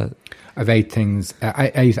practices that... I've 8 things,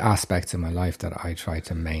 8 aspects in my life that I try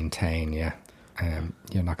to maintain, yeah.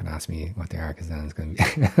 You're not going to ask me what they are, because then it's going to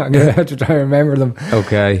be... I'm going to have to try and remember them.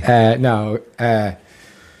 Okay.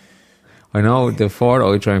 I know the 4 that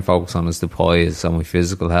I try and focus on is the pies, so my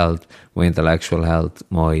physical health, my intellectual health,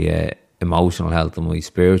 my emotional health, and my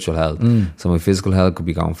spiritual health. So my physical health could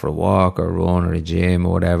be going for a walk or a run or a gym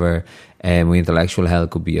or whatever. My intellectual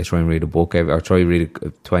health could be I try and read a book, or try to read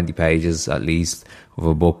 20 pages at least of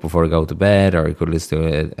a book before I go to bed, or I could listen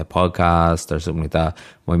to a podcast or something like that.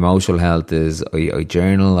 My emotional health is I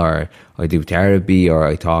journal, or I do therapy, or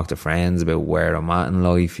I talk to friends about where I'm at in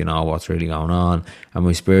life, you know, what's really going on. And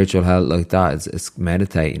my spiritual health, like that, it's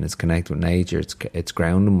meditating, it's connecting with nature, it's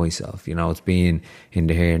grounding myself, you know, it's being in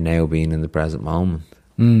the here and now, being in the present moment.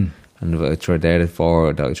 And I try to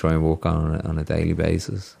forward that I try and work on a daily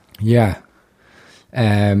basis. Yeah.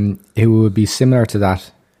 It would be similar to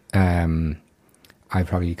that. I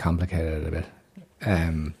probably complicated it a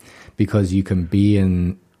bit. Because you can be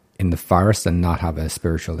in the forest and not have a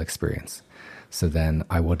spiritual experience. So then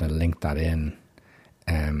I wouldn't have linked that in.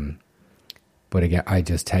 But again, I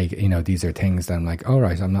just take, you know, these are things that I'm like, all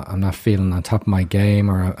right, I'm not feeling on top of my game,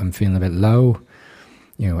 or I'm feeling a bit low.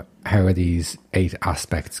 You know, how are these 8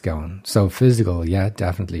 aspects going? So physical, yeah,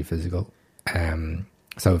 definitely physical.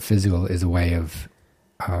 So physical is a way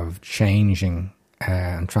of changing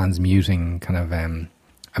and transmuting kind of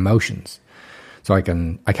emotions. So I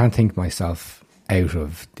can't think myself out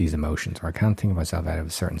of these emotions, or I can't think of myself out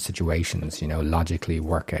of certain situations, you know, logically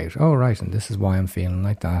work out, oh right, and this is why I'm feeling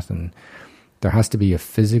like that. And there has to be a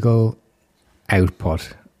physical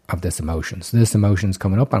output of this emotion. So this emotion's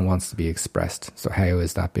coming up and wants to be expressed. So how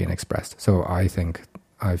is that being expressed? So I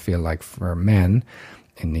feel like for men,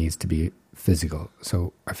 it needs to be physical.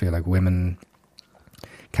 So I feel like women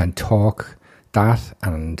can talk that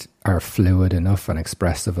and are fluid enough and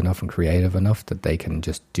expressive enough and creative enough that they can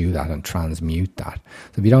just do that and transmute that.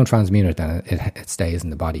 So if you don't transmute it, then it stays in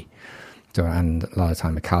the body. So, and a lot of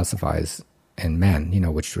time it calcifies in men, you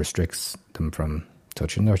know, which restricts them from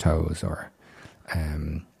touching their toes, or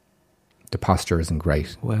the posture isn't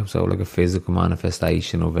great. Wow, so like a physical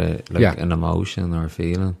manifestation of it, like an emotion or a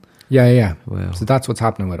feeling. Yeah. Wow. So that's what's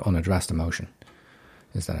happening with unaddressed emotion,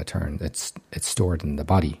 is that it's stored in the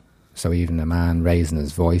body. So even a man raising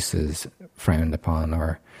his voice is frowned upon,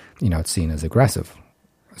 or, you know, it's seen as aggressive.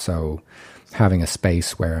 So having a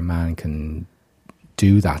space where a man can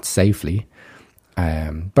do that safely.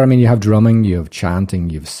 But I mean, you have drumming, you have chanting,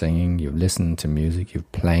 you have singing, you have listening to music, you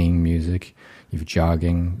have playing music, you have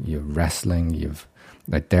jogging, you have wrestling,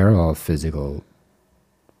 like they're all physical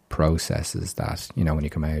processes that, you know, when you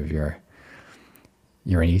come out of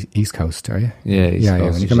you're in East Coast, are you? Yeah, East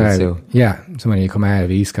Coast. When you come out, so when you come out of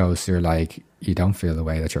East Coast, you're like, you don't feel the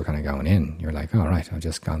way that you're kind of going in. You're like, all right, I've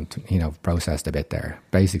just gone to, you know, processed a bit there.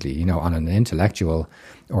 Basically, you know, on an intellectual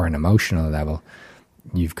or an emotional level,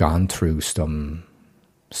 you've gone through some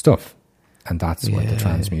stuff, and that's what the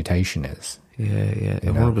transmutation is. Yeah,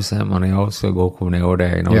 100%, man. I also go coming out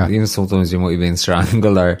there, you know, even sometimes you might be being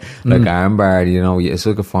strangled or like armbarred, you know, it's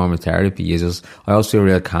like a form of therapy. I also feel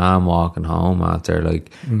real calm walking home after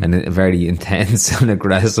like a very intense and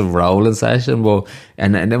aggressive rolling session,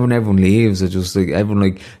 and then when everyone leaves, it's just like everyone,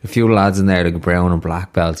 like a few lads in there, like brown and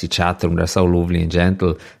black belts, you chat to them, they're so lovely and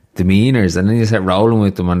gentle demeanors, and then you start rolling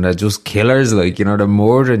with them and they're just killers, like, you know, they're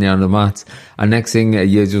murdering you on the mats, and next thing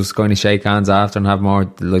you just kind of shake hands after and have more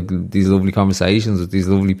like these lovely conversations with these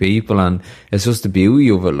lovely people, and it's just the beauty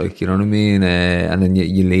of it, like, you know what I mean, and then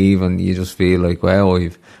you leave and you just feel like, wow, I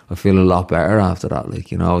feel a lot better after that,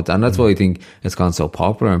 like, you know, and that's why I think it's gone so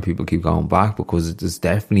popular and people keep going back, because it's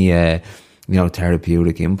definitely you know,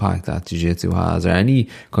 therapeutic impact that jiu-jitsu has, or any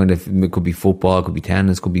kind of, it could be football, it could be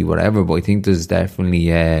tennis, it could be whatever, but I think there's definitely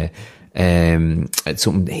it's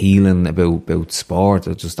something healing about sport,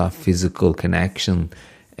 or just that physical connection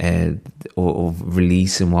of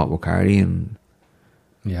releasing what we're carrying.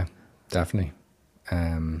 Yeah, definitely.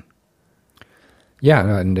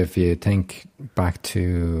 Yeah, and if you think back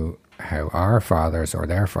to how our fathers or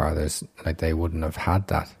their fathers, like, they wouldn't have had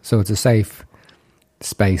that. So it's a safe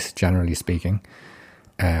space, generally speaking,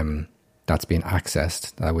 that's being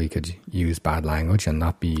accessed, that we could use bad language and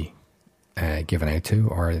not be given out to,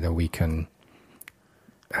 or that we can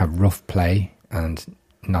have rough play and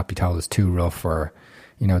not be told it's too rough, or,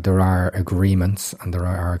 you know, there are agreements and there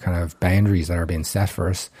are kind of boundaries that are being set for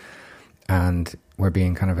us, and we're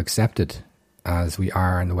being kind of accepted as we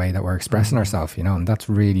are in the way that we're expressing ourselves, you know, and that's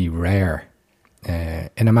really rare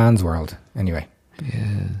in a man's world anyway.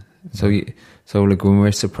 Yeah. So like when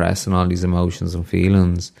we're suppressing all these emotions and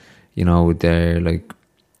feelings, you know, they're like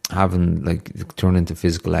having like turn into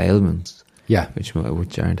physical ailments. Yeah.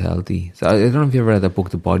 Which aren't healthy. So I don't know if you ever read that book,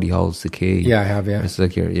 The Body Holds the Key. Yeah, I have, yeah. It's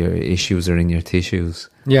like your issues are in your tissues.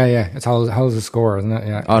 Yeah, yeah. It's holds the score, isn't it?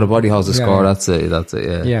 Yeah. Oh, the body holds the score. Yeah. That's it,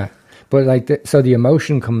 yeah. Yeah. But like, so the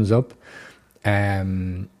emotion comes up.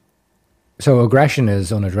 So aggression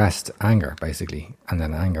is unaddressed anger, basically. And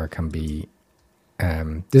then anger can be,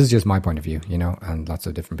 this is just my point of view, you know, and lots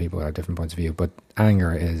of different people have different points of view. But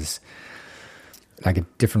anger is like a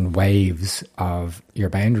different waves of your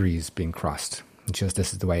boundaries being crossed. It's just,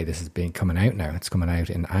 this is the way this is coming out now. It's coming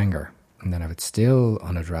out in anger. And then if it's still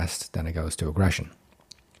unaddressed, then it goes to aggression.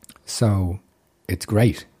 So it's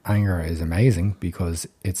great. Anger is amazing because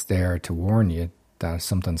it's there to warn you that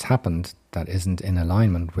something's happened that isn't in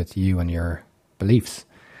alignment with you and your beliefs.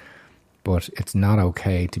 But it's not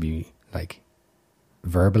okay to be like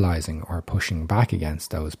verbalizing or pushing back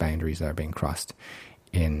against those boundaries that are being crossed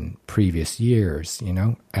in previous years, you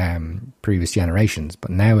know, previous generations.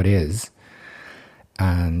 But now it is.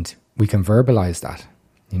 And we can verbalize that.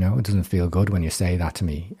 You know, it doesn't feel good when you say that to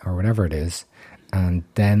me or whatever it is. And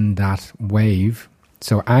then that wave,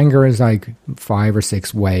 so anger is like 5 or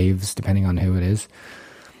 6 waves, depending on who it is,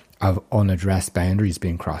 of unaddressed boundaries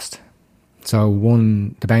being crossed. So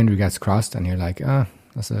the boundary gets crossed and you're like,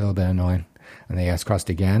 that's a little bit annoying. And then it gets crossed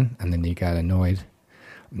again and then you get annoyed.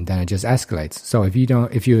 And then it just escalates. So if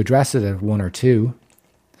you address it at 1 or 2,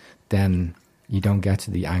 then you don't get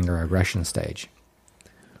to the anger aggression stage.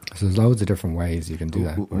 So there's loads of different ways you can do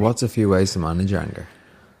that. What's a few ways to manage anger?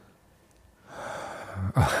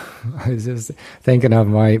 I was just thinking of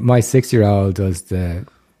my 6-year-old does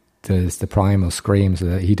the primal scream, so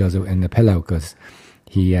that he does it in the pillow because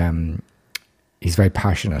he's very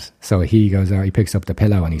passionate. So he goes out, he picks up the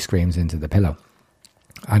pillow and he screams into the pillow.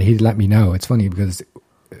 And he'd let me know. It's funny because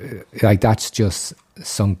like that's just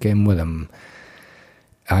sunk in with him.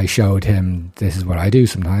 I showed him this is what I do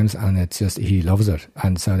sometimes, and it's just he loves it.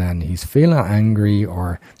 And so then he's feeling angry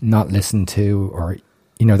or not listened to, or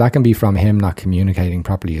you know, that can be from him not communicating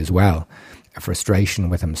properly as well, a frustration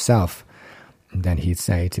with himself. And then he'd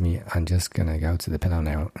say to me, I'm just going to go to the pillow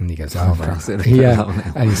now. And he goes over.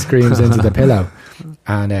 And he screams into the pillow.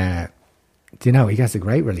 And, you know, he gets a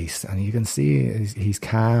great release. And you can see he's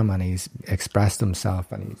calm and he's expressed himself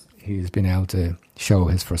and he's been able to show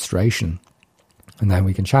his frustration. And then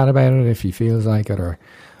we can chat about it if he feels like it. Or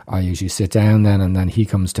I usually sit down then and then he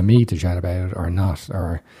comes to me to chat about it or not.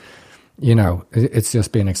 Or, you know, it's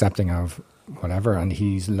just being accepting of whatever. And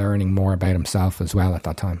he's learning more about himself as well at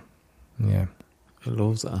that time. Yeah. I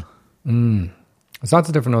love that. There's lots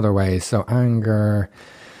of different other ways. So anger,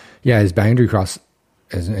 yeah, is boundary cross.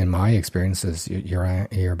 Is in my experiences,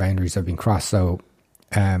 your boundaries have been crossed. So,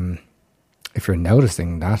 if you're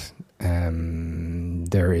noticing that, there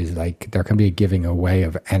can be a giving away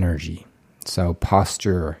of energy. So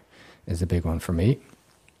posture is a big one for me.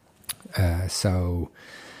 So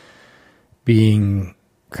being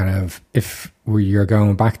kind of, if you're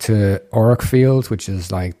going back to auric field, which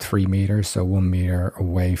is like 3 meters, so 1 meter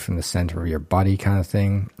away from the center of your body kind of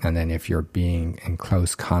thing. And then if you're being in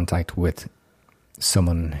close contact with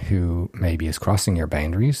someone who maybe is crossing your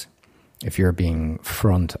boundaries, if you're being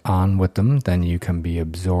front on with them, then you can be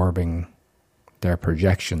absorbing their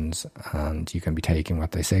projections and you can be taking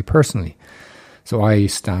what they say personally. So I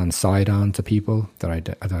stand side on to people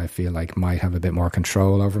that I feel like might have a bit more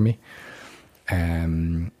control over me.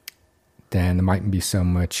 Then there mightn't be so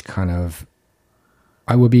much kind of,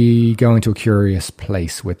 I would be going to a curious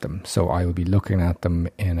place with them. So I would be looking at them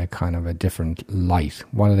in a kind of a different light.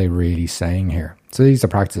 What are they really saying here? So these are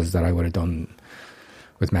practices that I would have done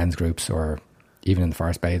with men's groups or even in the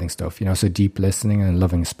forest bathing stuff, you know. So deep listening and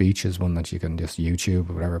loving speech is one that you can just YouTube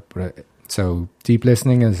or whatever. But so deep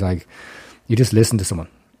listening is like, you just listen to someone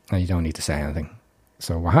and you don't need to say anything.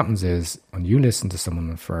 So what happens is when you listen to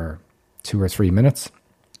someone for 2 or 3 minutes,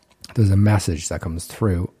 there's a message that comes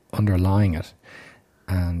through underlying it.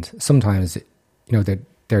 And sometimes, you know,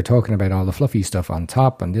 they're talking about all the fluffy stuff on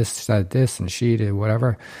top and this said this and she did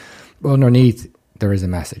whatever. But underneath, there is a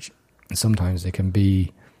message. And sometimes it can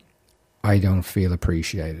be, I don't feel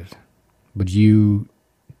appreciated. But you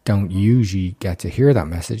don't usually get to hear that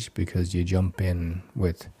message because you jump in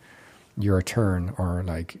with your turn, or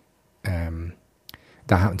like,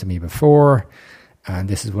 that happened to me before and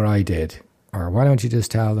this is what I did, or why don't you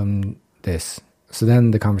just tell them this? So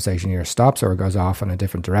then the conversation either stops or it goes off in a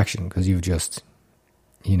different direction because you've just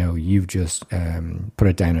put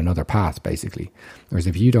it down another path, basically. Whereas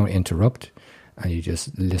if you don't interrupt and you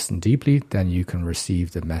just listen deeply, then you can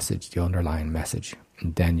receive the message, the underlying message,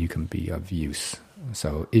 and then you can be of use.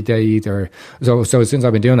 So so since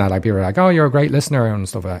I've been doing that, like, people are like, "Oh, you're a great listener," and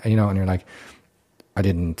stuff like that, and you're like, I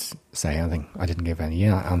didn't say anything, I didn't give any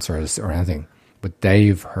answers or anything, but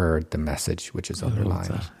they've heard the message which is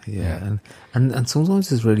underlying. Yeah. And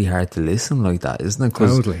sometimes it's really hard to listen like that, isn't it?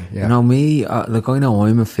 Totally, yeah. Me, like, I know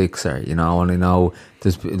I'm a fixer, and I know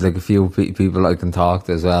there's like a few people I can talk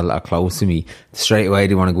to as well that are close to me. Straight away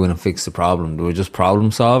they want to go in and fix the problem. They were just problem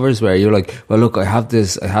solvers, where you're like, well, look, I have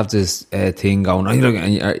this thing going,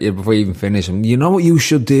 and before you even finish, and you know what you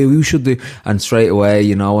should do, and straight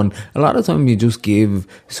away, and a lot of time you just give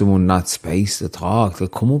someone that space to talk. They'll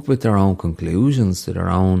come up with their own conclusions to their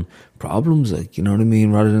own problems, like, you know what I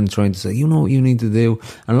mean, rather than trying to say, you know what you need to do.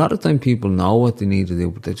 And a lot of time people know what they need to do,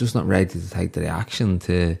 but they're just not ready to take the action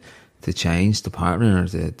to change the partner or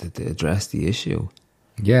to address the issue.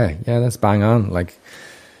 Yeah, that's bang on. Like,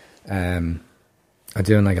 I'm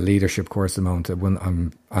doing like a leadership course at the moment.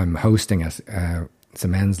 When I'm hosting it, it's a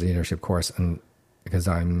men's leadership course, and because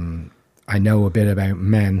I know a bit about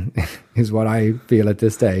men is what I feel at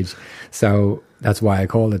this stage. So that's why I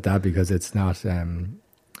call it that, because it's not,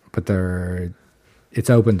 but it's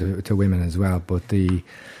open to women as well. But the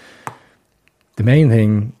main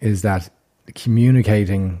thing is that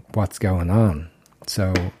communicating what's going on.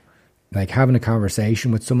 So like having a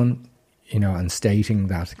conversation with someone, and stating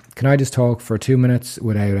that, can I just talk for 2 minutes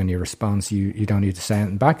without any response? You don't need to say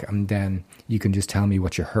anything back, and then you can just tell me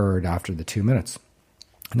what you heard after the 2 minutes.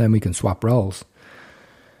 And then we can swap roles.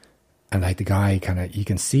 And like the guy you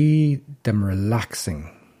can see them relaxing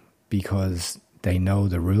because they know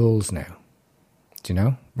the rules now. Do you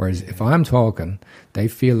know? Whereas if I'm talking, they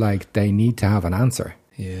feel like they need to have an answer.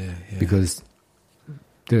 Yeah. Because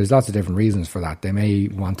there's lots of different reasons for that. They may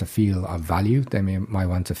want to feel of value. They might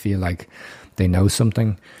want to feel like they know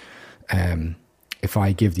something. If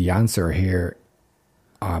I give the answer here,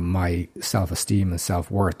 my self-esteem and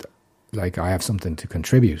self-worth, like I have something to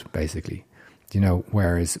contribute, basically.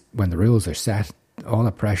 Whereas when the rules are set, all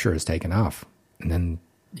the pressure is taken off, and then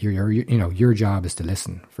your job is to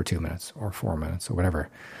listen for 2 minutes or 4 minutes or whatever,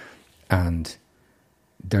 and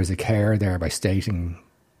there's a care there by stating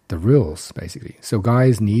the rules, basically. So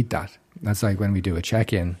guys need that. That's like when we do a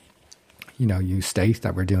check-in, you state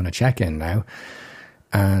that we're doing a check-in now,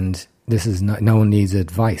 and this is no one needs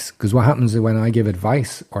advice. Because what happens when I give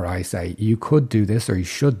advice, or I say you could do this or you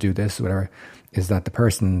should do this, whatever, is that the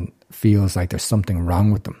person feels like there's something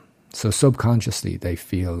wrong with them. So subconsciously they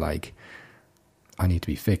feel like, I need to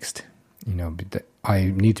be fixed.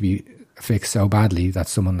 I need to be fixed so badly that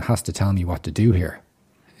someone has to tell me what to do here.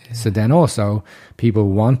 Yeah. So then also people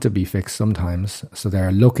want to be fixed sometimes, so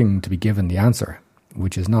they're looking to be given the answer,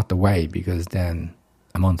 which is not the way, because then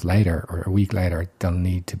a month later or a week later they'll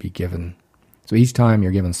need to be given. So each time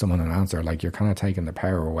you're giving someone an answer, like, you're kind of taking the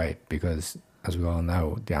power away, because as we all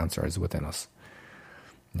know, the answer is within us.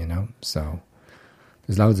 So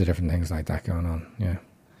there's loads of different things like that going on. Yeah,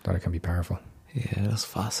 that it can be powerful. Yeah, that's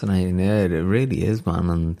fascinating. Yeah, it really is, man.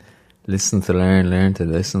 And listen to learn to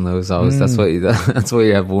listen. That's why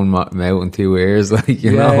you have one mouth and two ears, like,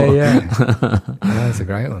 you know. Yeah. That's a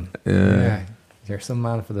great one. Yeah. You're some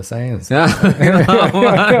man for the sayings.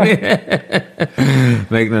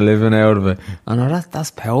 Making a living out of it. I know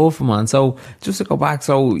that's powerful, man. So just to go back,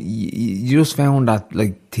 so you just found that,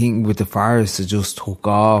 like, thing with the forest, it just took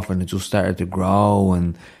off and it just started to grow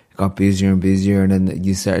and it got busier and busier, and then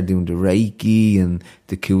you started doing the Reiki and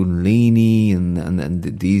the Kundalini and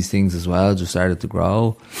these things as well just started to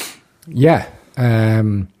grow. Yeah.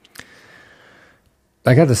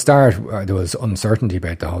 Like at the start, there was uncertainty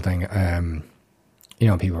about the whole thing.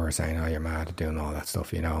 People were saying, "Oh, you're mad at doing all that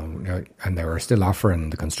stuff," and they were still offering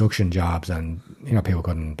the construction jobs, and people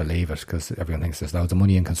couldn't believe it because everyone thinks there's loads of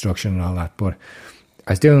money in construction and all that. But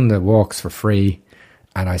I was doing the walks for free,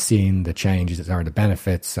 and I seen the changes or the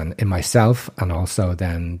benefits, and in myself, and also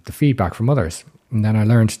then the feedback from others. And then I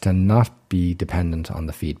learned to not be dependent on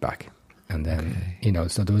the feedback, and then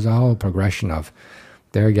so there was a whole progression of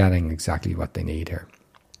they're getting exactly what they need here.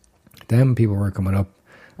 Then people were coming up,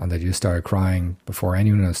 and they just started crying before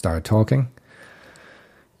anyone else started talking,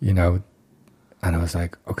 and I was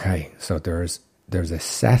like, okay, so there's a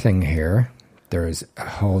setting here, there's a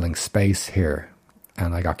holding space here,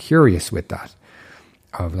 And I got curious with that,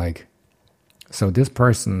 of like, so this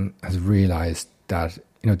person has realized that,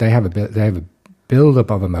 they have a build-up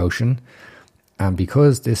of emotion, and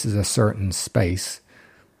because this is a certain space,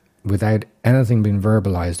 without anything being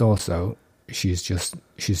verbalized also, she's just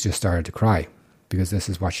started to cry, because this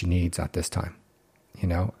is what she needs at this time,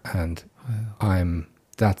 and wow.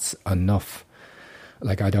 That's enough.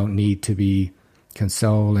 Like, I don't need to be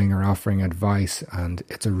consoling or offering advice, and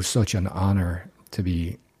it's such an honor to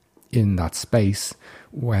be in that space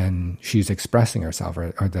when she's expressing herself,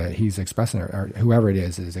 or that he's expressing her, or whoever it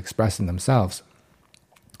is expressing themselves.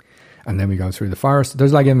 And then we go through the forest.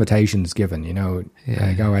 There's like invitations given,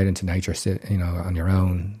 go out into nature, sit, on your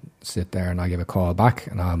own, sit there, and I give a call back,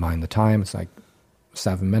 and I'll mind the time. It's like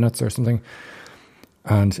 7 minutes or something.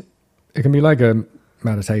 And it can be like a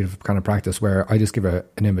meditative kind of practice where I just give an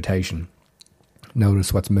invitation.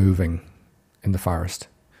 Notice what's moving in the forest.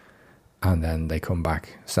 And then they come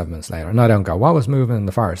back 7 minutes later. And I don't go, what was moving in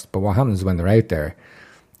the forest? But what happens when they're out there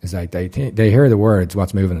is like they hear the words,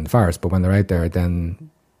 what's moving in the forest. But when they're out there, then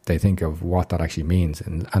they think of what that actually means.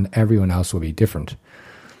 And everyone else will be different.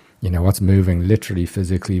 What's moving literally,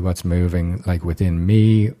 physically, what's moving like within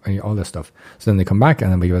me, all this stuff. So then they come back,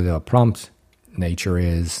 and then we give a little prompt. Nature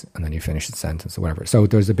is, and then you finish the sentence or whatever. So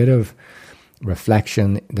there's a bit of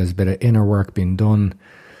reflection, there's a bit of inner work being done.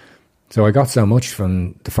 So I got so much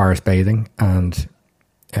from the forest bathing, and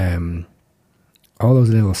all those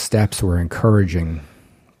little steps were encouraging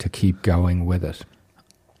to keep going with it.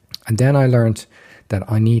 And then I learned that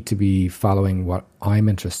I need to be following what I'm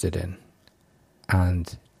interested in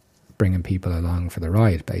and bringing people along for the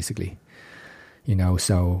ride, basically.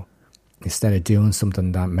 So instead of doing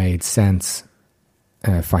something that made sense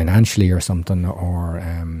financially or something, or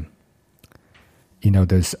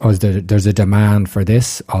there's a demand for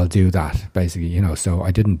this, I'll do that, basically. So I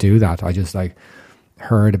didn't do that. I just like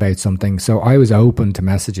heard about something. So I was open to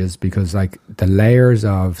messages, because like the layers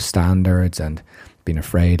of standards and being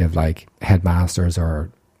afraid of like headmasters,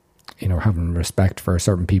 or having respect for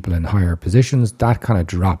certain people in higher positions, that kind of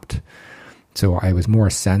dropped. So I was more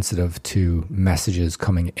sensitive to messages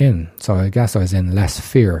coming in. So I guess I was in less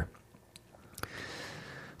fear.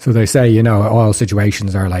 So they say, all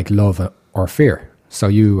situations are like love or fear. So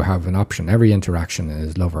you have an option. Every interaction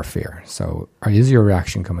is love or fear. So is your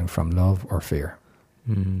reaction coming from love or fear?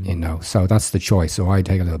 So that's the choice. So I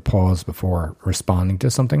take a little pause before responding to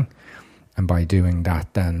something. And by doing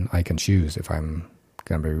that, then I can choose if I'm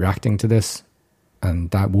going to be reacting to this, and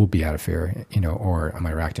that will be out of fear, or am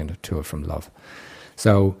I reacting to it from love?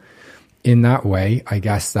 So in that way, I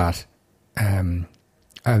guess that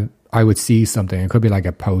I would see something. It could be like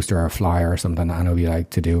a poster or a flyer or something, and it would be like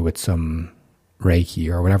to do with some Reiki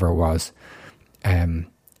or whatever it was. And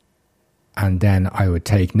then I would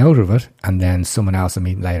take note of it, and then someone else I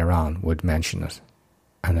meet later on would mention it.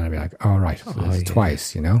 And then I'd be like, all right, so it's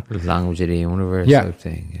twice, The language of the universe type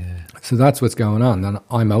thing, yeah. So that's what's going on. And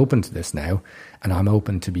I'm open to this now, and I'm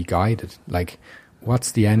open to be guided. Like,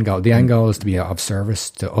 what's the end goal? The end goal is to be of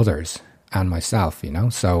service to others and myself,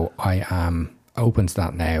 So I am open to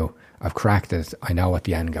that now. I've cracked it. I know what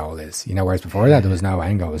the end goal is. Whereas before that, there was no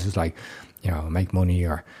end goal. It was just like, make money,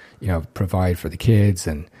 or, provide for the kids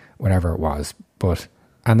and whatever it was.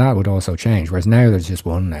 And that would also change. Whereas now there's just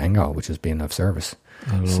one end goal, which is being of service.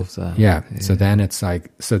 I love that. Yeah. So then it's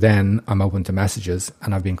like, then I'm open to messages,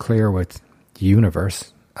 and I've been clear with the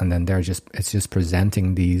universe, and then it's just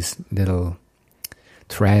presenting these little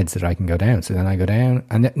threads that I can go down. So then I go down,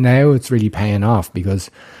 and now it's really paying off, because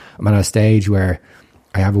I'm at a stage where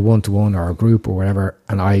I have a one-to-one or a group or whatever,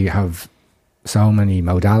 and I have so many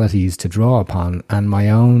modalities to draw upon, and my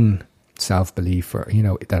own self-belief, or,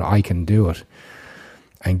 that I can do it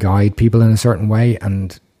and guide people in a certain way.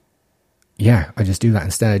 And yeah, I just do that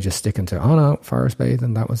instead of just sticking to, forest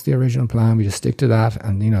bathing, that was the original plan. We just stick to that,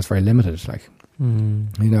 and it's very limited. Like,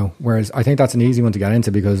 whereas I think that's an easy one to get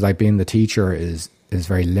into, because like being the teacher is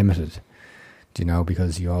very limited.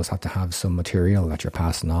 Because you always have to have some material that you're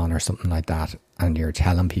passing on or something like that, and you're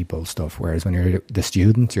telling people stuff. Whereas when you're the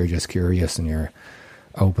student, you're just curious, and you're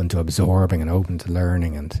open to absorbing and open to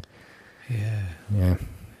learning. And yeah,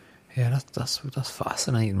 that's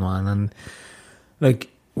fascinating, man. And like,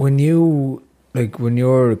 when you're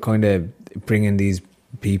kind of bringing these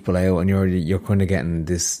people out, and you're kind of getting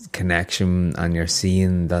this connection, and you're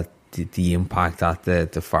seeing that the impact that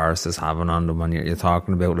the forest is having on them, and you're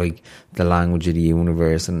talking about like the language of the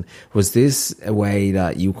universe. And was this a way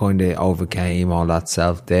that you kind of overcame all that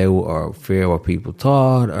self-doubt, or fear of what people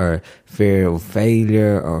thought, or fear of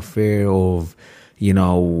failure, or fear of you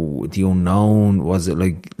know, the unknown? Was it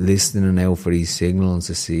like listening out for these signals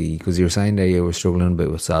to see? Because you were saying that you were struggling a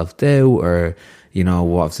bit with self-doubt, or, you know,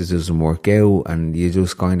 what if this doesn't work out? And you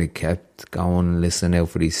just kind of kept going, listening out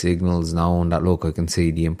for these signals, knowing that, look, I can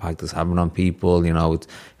see the impact it's having on people. You know, it's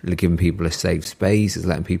like giving people a safe space, it's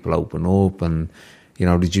letting people open up. And, you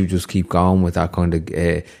know, did you just keep going with that kind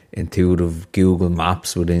of intuitive Google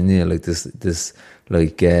Maps within you, like this,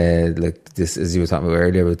 like this, as you were talking about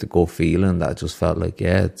earlier, about the gut feeling that just felt like,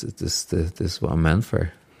 yeah, this is what I'm meant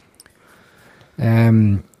for.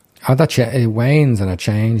 It wanes and it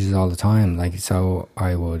changes all the time. Like, so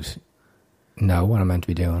I would know what I'm meant to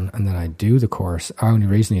be doing, and then I do the course. Only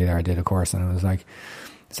recently there I did a course, and it was like,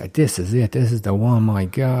 it's like, this is it, this is the one, my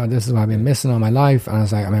God, this is what I've been missing all my life. And I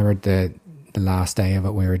was like, I remember the last day of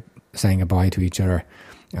it, we were saying goodbye to each other.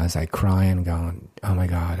 I was like crying, going, oh my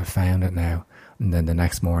God, I found it now. And then the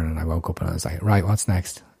next morning I woke up and I was like, right, what's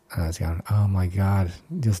next? And I was going, oh my God,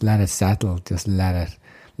 just let it settle. Just let it,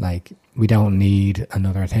 like, we don't need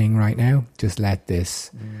another thing right now. Just let this,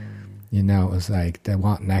 you know, it was like the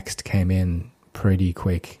what next came in pretty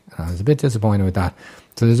quick. And I was a bit disappointed with that.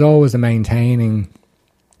 So there's always the maintaining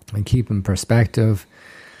and keeping perspective.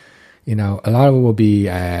 You know, a lot of it will be,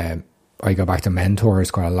 I go back to mentors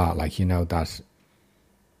quite a lot, like, you know, that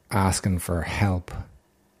asking for help.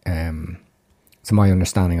 So my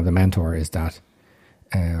understanding of the mentor is that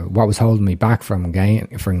what was holding me back from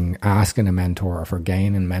asking a mentor or for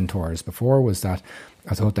gaining mentors before was that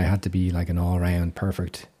I thought they had to be like an all-round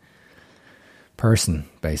perfect person,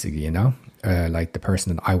 basically, you know, like the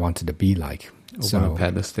person that I wanted to be like. On a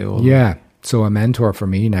pedestal. Yeah. So a mentor for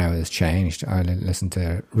me now has changed. I listened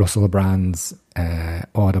to Russell Brand's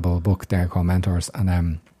Audible book there called Mentors, and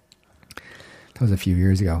that was a few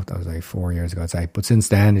years ago. That was like 4 years ago, I'd say. But since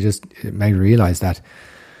then, it made me realize that,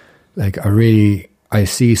 like, I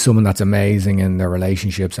see someone that's amazing in their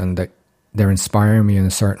relationships, and that they're inspiring me in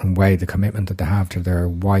a certain way, the commitment that they have to their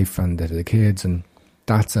wife and to the kids, and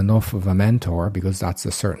that's enough of a mentor, because that's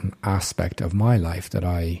a certain aspect of my life that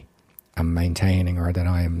I am maintaining or that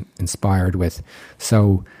I am inspired with.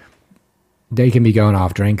 So they can be going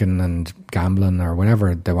off drinking and gambling or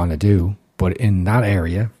whatever they want to do, but in that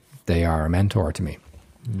area, they are a mentor to me.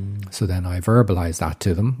 So then I verbalize that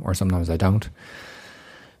to them, or sometimes I don't.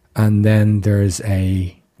 And then there's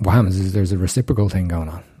a reciprocal thing going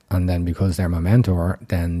on. And then because they're my mentor,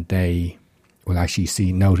 then they will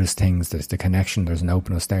actually notice things. There's the connection, there's an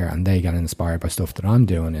openness there, and they get inspired by stuff that I'm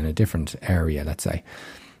doing in a different area, let's say.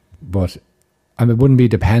 But it wouldn't be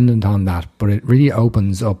dependent on that, but it really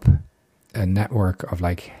opens up a network of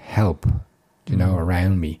like help, you know,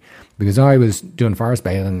 around me. Because I was doing forest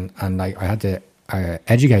bathing, and like I had to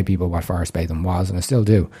educate people what forest bathing was, and I still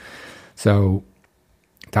do. So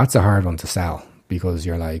that's a hard one to sell, because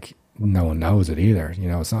you're like, no one knows it either. You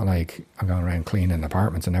know, it's not like I'm going around cleaning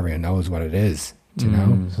apartments and everyone knows what it is, you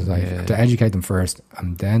know? So it's like to educate them first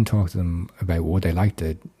and then talk to them about would they like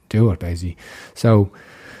to do it, basically. So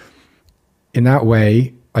in that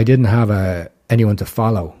way, I didn't have anyone to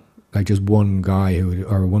follow, like just one guy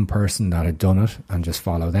or one person that had done it, and just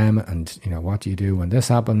follow them. And, you know, what do you do when this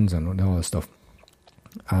happens and all this stuff.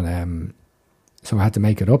 And so I had to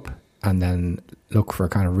make it up and then look for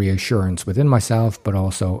kind of reassurance within myself, but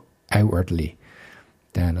also outwardly.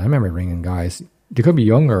 Then I remember ringing guys. They could be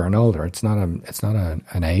younger and older. It's not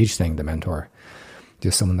an age thing, the mentor.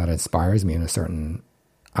 Just someone that inspires me in a certain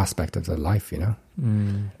aspect of their life, you know.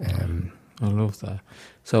 I love that.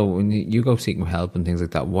 So when you go seeking help and things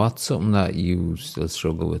like that, what's something that you still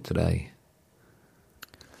struggle with today?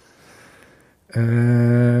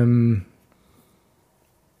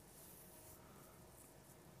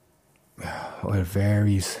 Well, it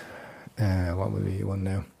varies. What would be one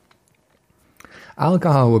now?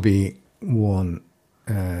 Alcohol would be one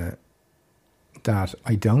that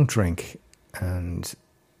I don't drink, and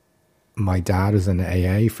my dad was in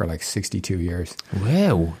AA for like 62 years.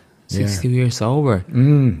 Wow. 60 years sober.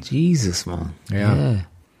 Jesus, man. Yeah.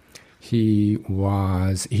 He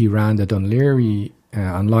ran the Dunleary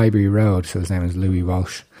on Library Road, so his name is Louis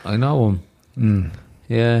Walsh. I know him.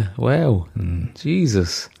 Yeah, wow.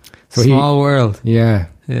 Jesus. So Small world. Yeah.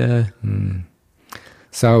 Yeah.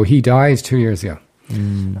 So he died 2 years ago.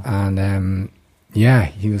 And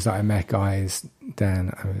he was, I met guys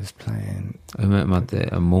then. I was playing. I met him at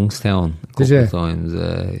Monkstown a couple of times.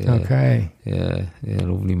 Yeah. Okay. Yeah,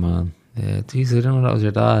 lovely man. Yeah, geez, I didn't know that was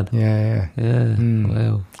your dad. Yeah.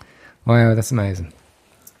 Wow. Wow, that's amazing.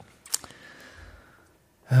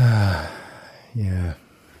 Yeah.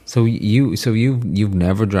 So you've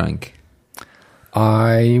never drank?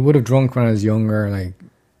 I would have drunk when I was younger, like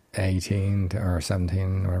 18 or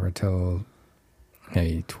 17 or whatever, till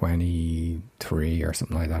maybe 23 or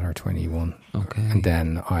something like that, or 21. Okay. And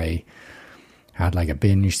then I had like a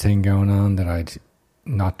binge thing going on that I'd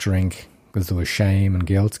not drink because there was shame and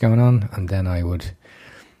guilt going on, and then I would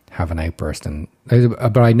have an outburst.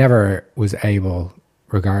 But I never was able,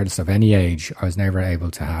 regardless of any age, I was never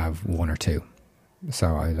able to have one or two.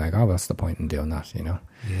 So I was like, oh, what's the point in doing that, you know?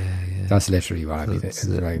 Yeah. That's literally what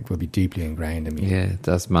would be deeply ingrained in me. Yeah,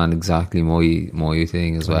 that's, man, exactly my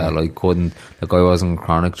thing as well. I wasn't a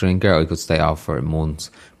chronic drinker. I could stay off for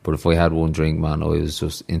months, but if I had one drink, man, I was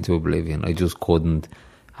just into oblivion. I just couldn't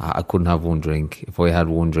have one drink. If I had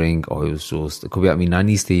one drink, it could be at my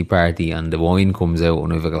nanny's tea party and the wine comes out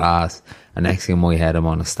and I have a glass, and next thing in my head I'm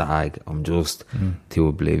on a stag. I'm just to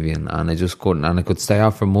oblivion, and I just couldn't. And I could stay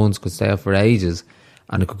off for months, could stay off for ages,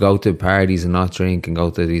 and I could go to parties and not drink, and go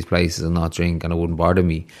to these places and not drink, and it wouldn't bother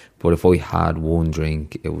me. But if I had one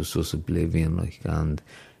drink, it was just oblivion, like, and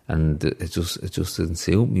it just didn't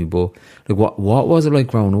suit me. But like, what was it like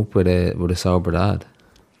growing up with a sober dad?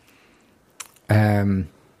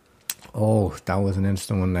 Oh, that was an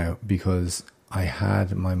interesting one now, because I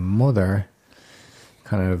had my mother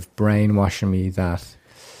kind of brainwashing me that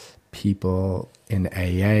people in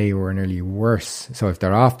AA were nearly worse. So if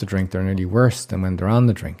they're off the drink, they're nearly worse than when they're on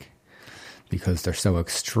the drink, because they're so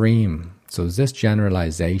extreme. So there's this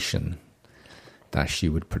generalization that she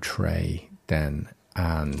would portray then,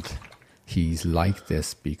 and he's like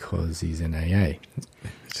this because he's in AA.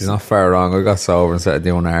 She's not far wrong. I got sober and started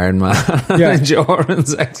doing Ironman,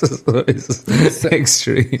 endurance exercises,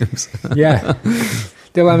 extremes. Yeah.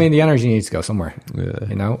 I mean, the energy needs to go somewhere,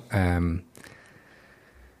 you know?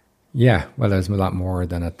 Yeah, well, there's a lot more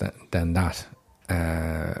than that,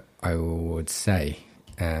 I would say.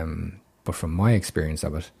 But from my experience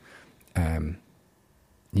of it, so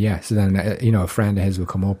then, a friend of his would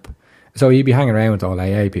come up. So he'd be hanging around with all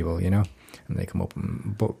AA people, you know? And they come up,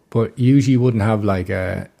 but usually you wouldn't have like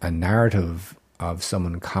a narrative of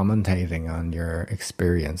someone commentating on your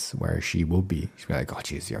experience, where she would be. She'd be like, "Oh,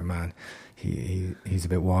 geez, your man, he's a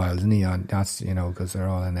bit wild, isn't he?" And that's, you know, because they're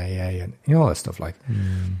all in AA and, you know, all that stuff like.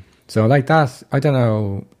 So like that, I don't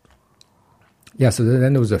know. Yeah, so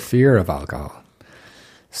then there was a fear of alcohol.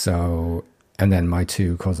 So, and then my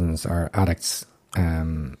two cousins are addicts.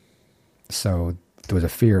 So there was a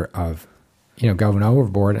fear of, you know, going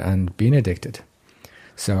overboard and being addicted.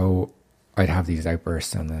 So I'd have these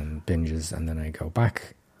outbursts and then binges, and then I go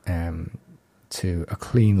back to a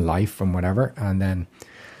clean life from whatever. And then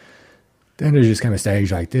there's just kind of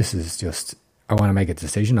stage like, this is just, I want to make a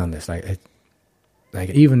decision on this. Like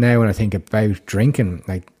even now when I think about drinking,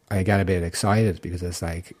 like I get a bit excited because it's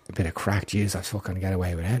like a bit of crack. Jeez, I fucking get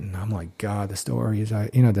away with it. And I'm like, God, the stories,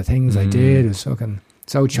 the things I did is fucking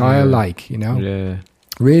so childlike, you know? Yeah.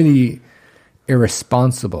 Really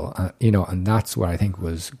irresponsible, and that's what I think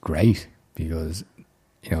was great, because,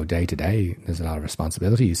 you know, day to day there's a lot of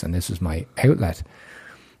responsibilities, and this was my outlet.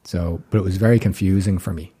 So, but it was very confusing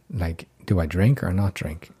for me. Like, do I drink or not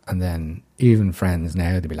drink? And then even friends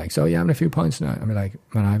now, they'd be like, "So, yeah, I'm having a few pints now." I'd be like,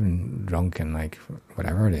 "Man, I haven't drunk in like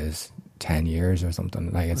whatever it is, 10 years or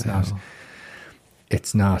something." Like, it's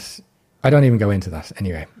not. I don't even go into that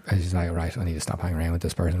anyway. I was just like, right, I need to stop hanging around with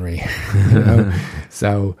this person, really. You know?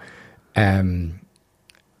 So,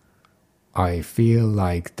 I feel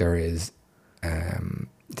like there's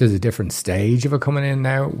a different stage of it coming in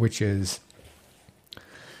now, which is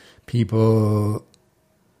people.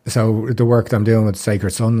 So the work that I'm doing with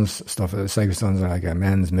Sacred Sons stuff, Sacred Sons are like a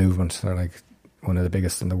men's movement. They're like one of the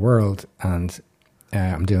biggest in the world, and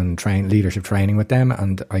I'm doing leadership training with them,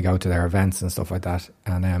 and I go to their events and stuff like that.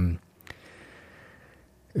 And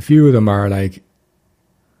a few of them are like,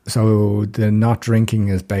 so the not drinking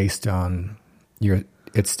is based on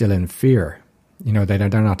it's still in fear. You know, they're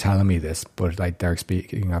not telling me this, but like they're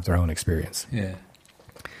speaking of their own experience. Yeah.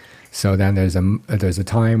 So then there's a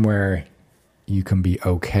time where you can be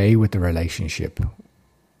okay with the relationship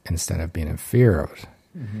instead of being in fear of it.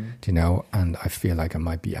 Mm-hmm. Do you know? And I feel like I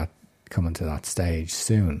might be coming to that stage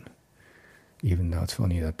soon, even though it's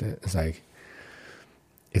funny that it's like,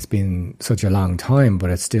 it's been such a long time, but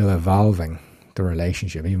it's still evolving, the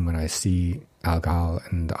relationship. Even when I see alcohol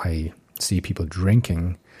and I see people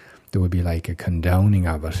drinking, there would be like a condoning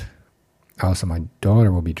of it. Also, my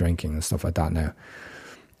daughter will be drinking and stuff like that now.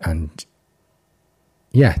 And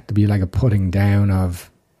yeah, there'd be like a putting down of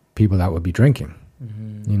people that would be drinking,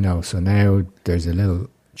 you know. So now there's a little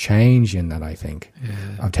change in that, I think,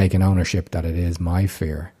 of taking ownership that it is my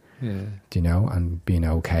fear, do you know, and being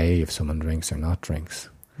okay if someone drinks or not drinks.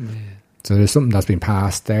 Yeah. So there's something that's been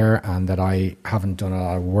passed there, and that I haven't done a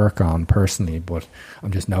lot of work on personally, but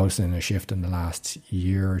I'm just noticing a shift in the last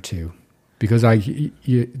year or two. because like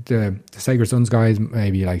the Sacred Sons guys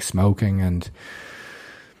maybe like smoking and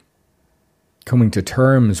coming to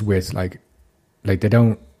terms with like they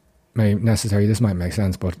don't may necessarily, this might make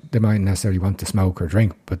sense, but they might necessarily want to smoke or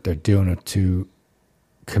drink, but they're doing it to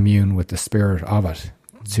commune with the spirit of it,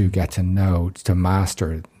 to get to know, to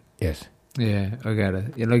master it. Yeah, I get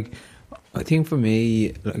it. Yeah, like, I think for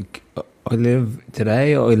me, like, I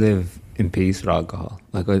live in peace with alcohol.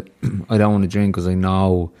 Like, I don't want to drink because I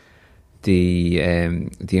know the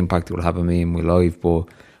impact it will have on me in my life. But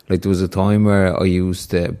like, there was a time where I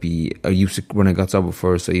used to when I got sober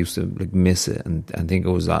first, I used to like miss it and think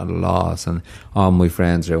it was at a loss. And all my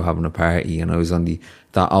friends were out having a party, and I was on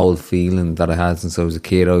that old feeling that I had since I was a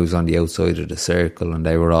kid. I was on the outside of the circle, and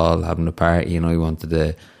they were all having a party, and I wanted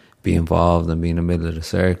to be involved and be in the middle of the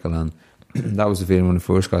circle. And that was the feeling when I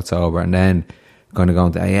first got sober. And then kind of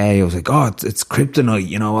going to AA, I was like, oh, it's kryptonite,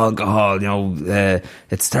 you know, alcohol, you know,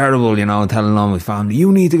 it's terrible, you know, and telling all my family,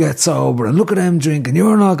 you need to get sober, and look at them drinking,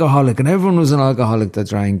 you're an alcoholic. And everyone was an alcoholic that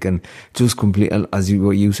drank, and just complete, as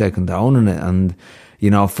what you said, condoning it, and, you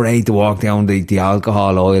know, afraid to walk down the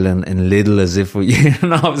alcohol aisle in Lidl as if we, you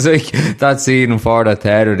know, it was like that scene in For That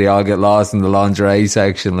Theatre, they all get lost in the lingerie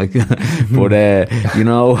section, like, but, you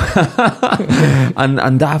know,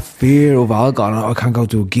 and that fear of alcohol, I can't go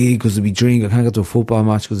to a gig because there'll be drink, I can't go to a football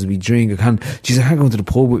match because there'll be drink, I can't go to the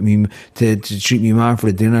pub with me to treat me man for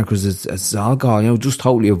a dinner because it's alcohol, you know, just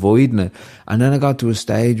totally avoiding it. And then I got to a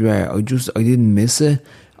stage where I didn't miss it,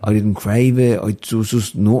 I didn't crave it, it was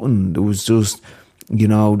just nothing, there was just, you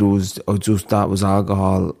know, that was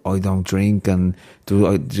alcohol. I don't drink, and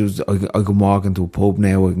I can walk into a pub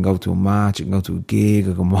now. I can go to a match. I can go to a gig.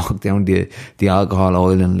 I can walk down the alcohol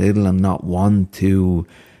aisle in Lidl and not want to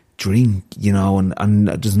drink, you know. And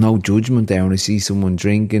there's no judgment there. When I see someone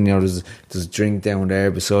drinking, you know, there's a drink down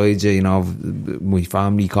there beside you. You know, my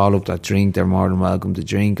family call up that drink. They're more than welcome to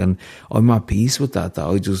drink, and I'm at peace with that. That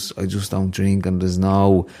I just don't drink, and there's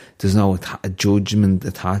no judgment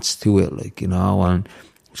attached to it, like, you know, and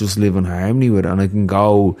just live in harmony with it. And I can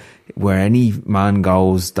go where any man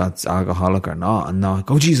goes that's alcoholic or not, and not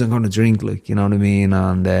go, geez, I'm going to drink, like, you know what I mean?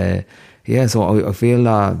 And yeah, so I feel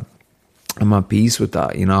that I'm at peace with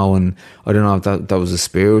that, you know. And I don't know if that was a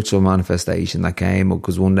spiritual manifestation that came,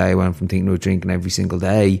 because one day I went from thinking of drinking every single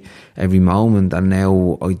day, every moment, and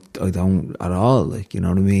now I don't at all, like, you know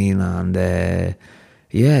what I mean? And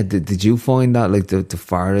yeah, did you find that like the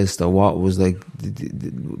farthest, or what was like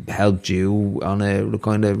helped you on a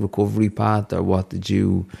kind of recovery path, or what did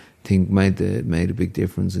you think made a big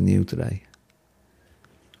difference in you today?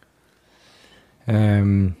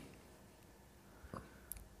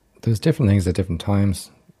 There's different things at different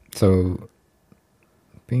times. So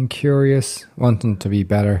being curious, wanting to be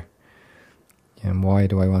better, and why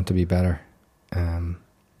do I want to be better?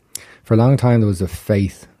 For a long time there was a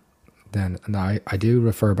faith then, and I do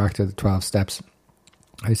refer back to the 12 steps.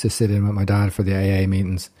 I used to sit in with my dad for the AA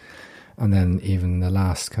meetings, and then even the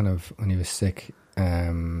last kind of, when he was sick,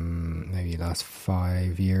 maybe last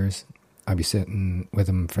 5 years, I'd be sitting with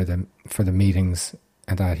him for the meetings,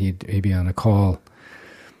 and that he'd be on a call,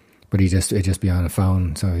 but it'd just be on a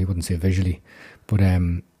phone, so he wouldn't see it visually. But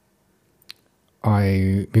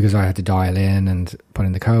because I had to dial in and put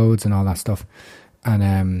in the codes and all that stuff,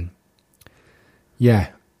 and yeah,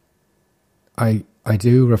 I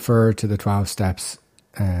do refer to the 12 steps,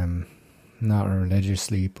 not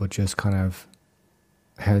religiously, but just kind of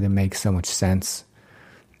how they make so much sense,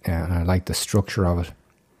 and I like the structure of it.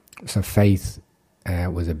 So faith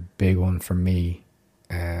was a big one for me,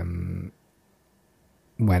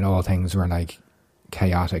 when all things were like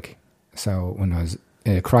chaotic. So when I was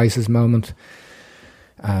in a crisis moment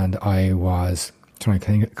and I was trying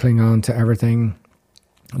to cling on to everything,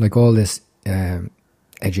 like all this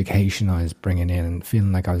education I was bringing in, and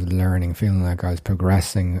feeling like I was learning, feeling like I was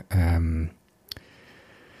progressing,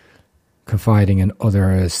 confiding in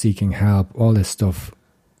others, seeking help, all this stuff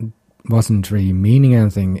wasn't really meaning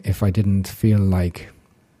anything if I didn't feel like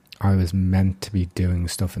I was meant to be doing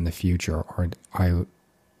stuff in the future, or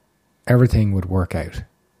everything would work out,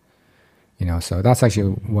 you know. So that's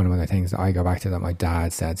actually one of the things that I go back to that my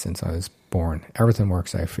dad said since I was born: everything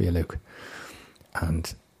works out for you, Luke.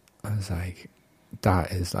 And I was like,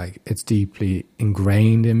 that is like, it's deeply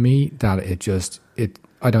ingrained in me that it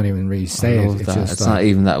I don't even really say it. It's just it's like, not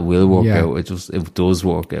even that it will work out. It does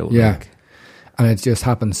work out. Yeah. Like. And it just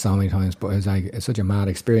happens so many times, but it's like, it's such a mad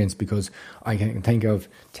experience, because I can think of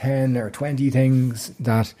 10 or 20 things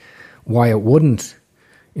that why it wouldn't,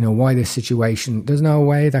 you know, why this situation, there's no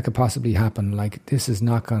way that could possibly happen. Like, this is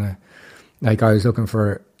not gonna, like, I was looking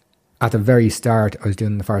for, at the very start, I was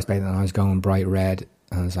doing the first bait and I was going bright red,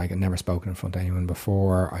 And I was like, I'd never spoken in front of anyone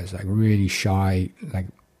before. I was like really shy, like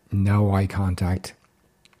no eye contact,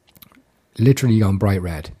 literally gone bright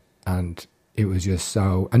red. And it was just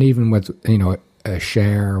so, and even with, you know, a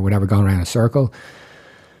share or whatever going around in a circle,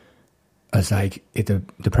 I was like, the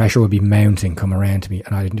pressure would be mounting coming around to me,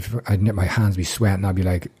 and I'd my hands be sweating. I'd be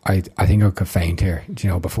like, I think I could faint here, you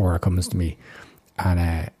know, before it comes to me.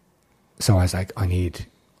 And so I was like, I need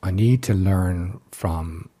to learn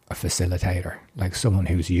from a facilitator, like someone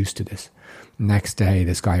who's used to this. Next day,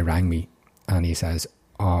 this guy rang me, and he says,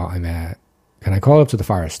 "Oh, can I call up to the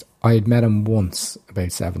forest?" I had met him once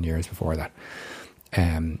about 7 years before that,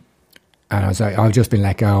 and I was like, I've just been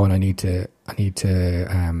let go, and I need to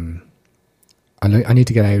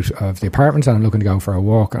get out of the apartment, and I'm looking to go for a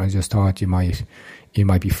walk. And I just thought you might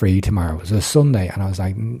be free tomorrow. It was a Sunday, and I was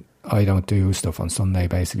like, I don't do stuff on Sunday.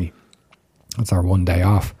 Basically, it's our one day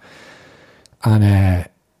off. And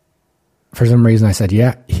for some reason, I said,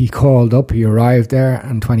 yeah. He called up. He arrived there,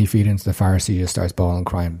 and 20 feet into the forest, he just starts bawling,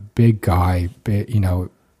 crying. Big guy, you know,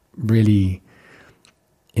 really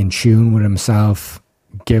in tune with himself,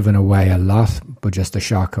 giving away a lot, but just the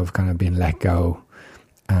shock of kind of being let go.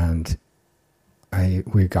 And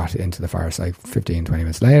we got into the forest like 15, 20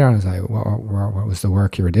 minutes later, and I was like, what was the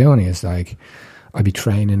work you were doing? He was like, I'd be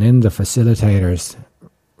training in the facilitators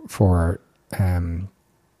for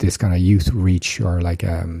this kind of youth reach, or like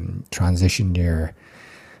transition year,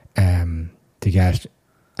 to get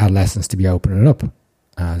adolescents to be opening up. And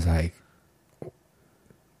I was like,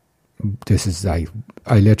 this is like,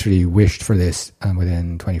 I literally wished for this, and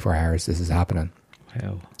within 24 hours this is happening.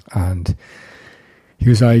 Wow. And he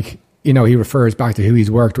was like, you know, he refers back to who he's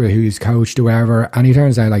worked with, who he's coached, whoever, and he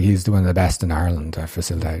turns out like he's one of the best in Ireland at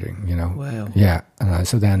facilitating, you know. Wow. Yeah. And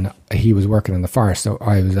so then he was working in the forest, so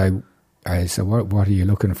I was like, I said, what are you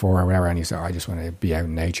looking for, or whatever? And he said, I just want to be out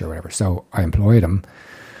in nature or whatever. So I employed him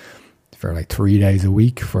for like 3 days a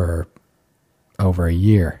week for over a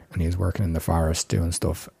year, and he was working in the forest doing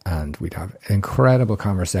stuff, and we'd have incredible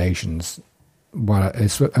conversations.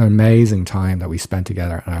 It's an amazing time that we spent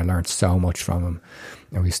together, and I learned so much from him.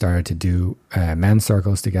 And we started to do men's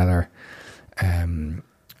circles together, and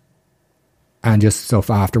just stuff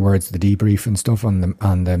afterwards, the debrief and stuff on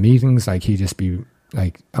the meetings. Like, he'd just be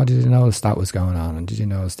like, "Oh, did you notice that was going on? And did you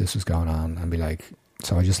notice this was going on?" And be like,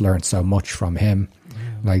 so I just learned so much from him.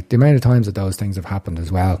 Yeah. Like the amount of times that those things have happened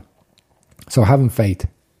as well. So having faith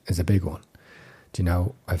is a big one. Do you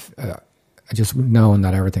know? I just knowing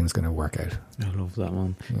that everything's going to work out. I love that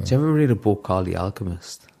one. Yeah. Did you ever read a book called The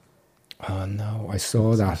Alchemist? Oh no, I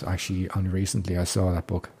saw that actually recently. I saw that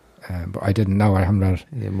book, but I didn't know. I haven't read it.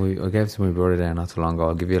 Yeah, I gave it to my brother there not too long ago.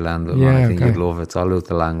 I'll give you a land, man. I think you'd love it. It's all about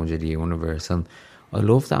the language of the universe, and I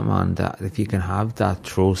love that, man. That if you can have that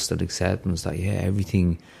trust and acceptance that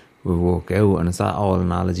everything will work out, and it's that whole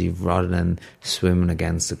analogy rather than swimming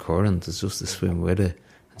against the current. It's just to swim with it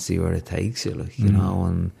and see where it takes you, like, you know.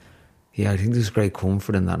 And yeah, I think there's great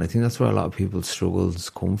comfort in that. And I think that's where a lot of people's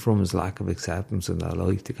struggles come from, is lack of acceptance in their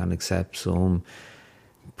life. They can't accept some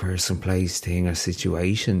person, place, thing or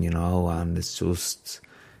situation, you know, and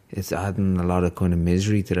it's adding a lot of kind of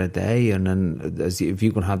misery to their day. And then if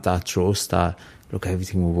you can have that trust that, look,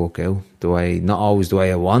 everything will work out not always the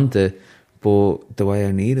way I want it, but the way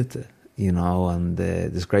I need it to, you know. And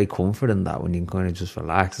there's great comfort in that when you can kind of just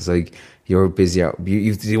relax. It's like you're busy,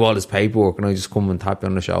 you have to do all this paperwork, and I just come and tap you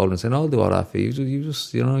on the shoulder and say, no, I'll do all that for you. You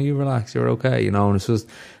just, you know, you relax, you're okay, you know. And it's just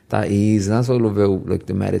that ease, and that's what I love about like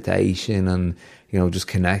the meditation and, you know, just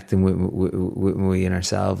connecting with inner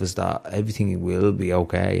self, is that everything will be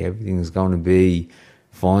okay, everything's going to be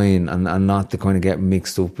fine, and not to kind of get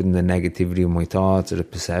mixed up in the negativity of my thoughts or the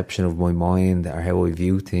perception of my mind or how I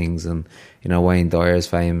view things. And, you know, Wayne Dyer's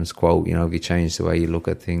famous quote, you know, if you change the way you look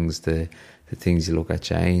at things, the things you look at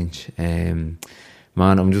change.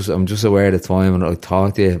 Man, I'm just aware of the time, and I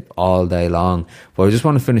talk to you all day long, but I just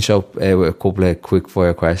want to finish up with a couple of quick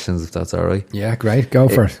fire questions, if that's all right. Yeah, great, go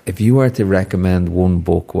for it. If you were to recommend one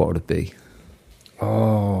book, what would it be?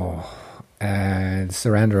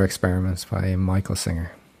 Surrender Experiments by Michael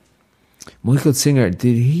Singer. Michael Singer,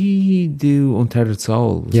 did he do Untethered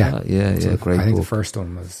Soul? Yeah, great. I think book. The first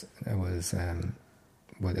one was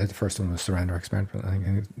Surrender Experiment. I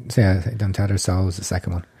think Untethered Soul was the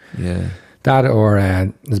second one. Yeah, that, or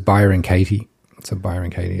there's Byron Katie. So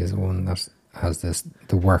Byron Katie is one that has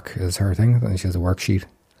the work is her thing, and she has a worksheet,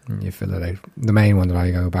 and you fill it out. The main one that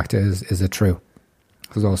I go back to is it true?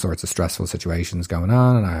 There's all sorts of stressful situations going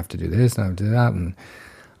on, and I have to do this and I have to do that, and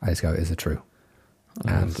I just go, is it true?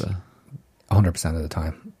 And 100% of the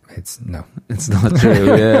time, it's no. It's not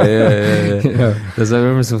true. Yeah. You know? Because I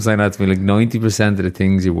remember someone saying that to me, like 90% of the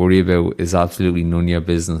things you worry about is absolutely none of your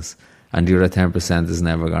business, and the other 10% is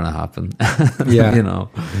never going to happen. Yeah. You know,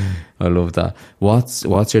 I love that.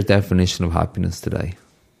 What's your definition of happiness today?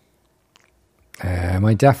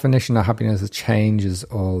 My definition of happiness changes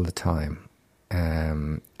all the time.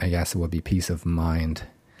 I guess it would be peace of mind.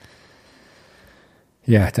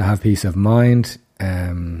 Yeah, to have peace of mind,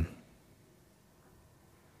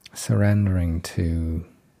 surrendering to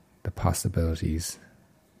the possibilities.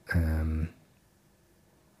 I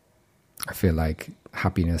feel like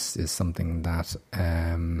happiness is something that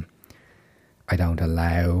I don't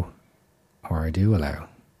allow, or I do allow.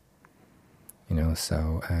 You know,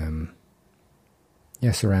 so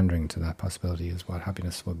yeah, surrendering to that possibility is what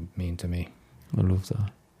happiness would mean to me. I love that.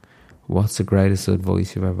 What's the greatest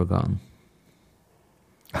advice you've ever gotten?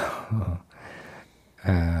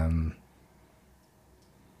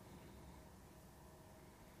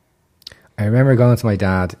 I remember going to my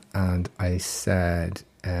dad and I said,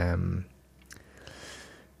 there's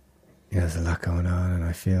a lot going on, and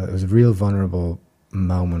I feel it was a real vulnerable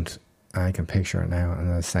moment. I can picture it now.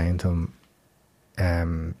 And I was saying to him,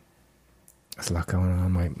 there's a lot going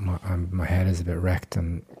on. My head is a bit wrecked,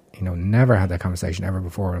 and you know, never had that conversation ever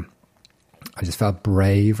before. And I just felt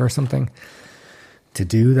brave or something to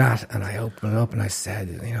do that. And I opened it up and I said,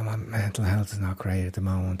 you know, my mental health is not great at the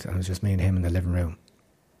moment. And it was just me and him in the living room.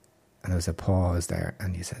 And there was a pause there,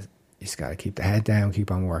 and he says, you just got to keep the head down,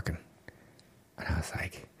 keep on working. And I was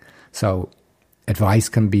like, so advice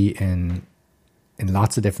can be in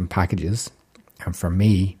lots of different packages. And for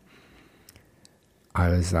me, I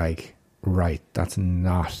was like, right, that's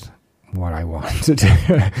not what I wanted to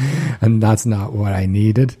do. And that's not what I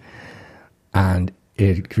needed. And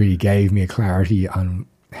it really gave me a clarity on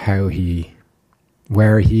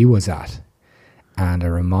where he was at. And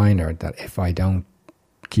a reminder that if I don't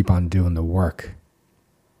keep on doing the work,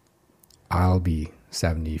 I'll be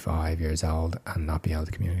 75 years old and not be able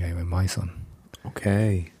to communicate with my son.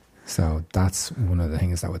 Okay. So that's one of the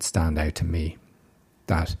things that would stand out to me.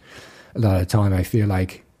 That a lot of the time I feel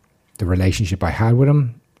like the relationship I had with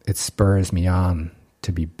him, it spurs me on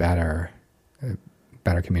to be better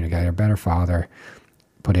communicator, better father,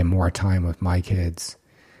 put in more time with my kids.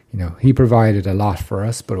 You know, he provided a lot for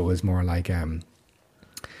us, but it was more like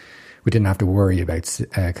we didn't have to worry about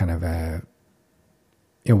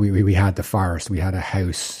you know, we had the forest, we had a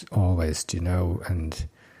house always, you know, and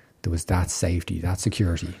there was that safety, that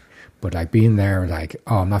security. But like being there, like,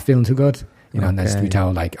 oh, I'm not feeling too good, you know, and then to be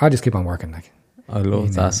told, like, I'll just keep on working, like. I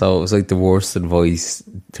love that. So it was like the worst advice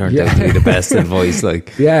turned out to be the best advice.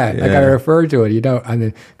 Like, like I refer to it, you know,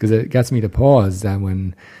 and because it gets me to pause. Then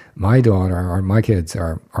when my daughter or my kids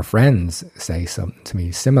or friends say something to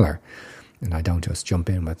me similar, and I don't just jump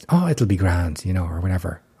in with, oh, it'll be grand, you know, or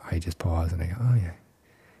whatever. I just pause and I go, oh yeah,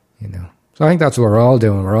 you know. So I think that's what we're all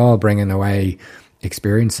doing. We're all bringing away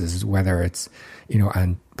experiences, whether it's, you know,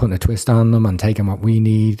 and putting a twist on them and taking what we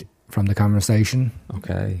need from the conversation.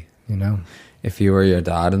 Okay. You know. If you were your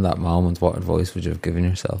dad in that moment, what advice would you have given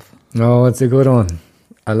yourself? Oh, it's a good one.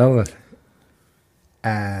 I love it.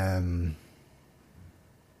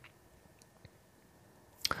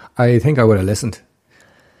 I think I would have listened.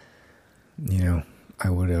 You know,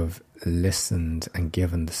 I would have listened and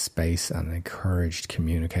given the space and encouraged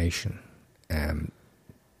communication. And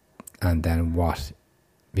then what?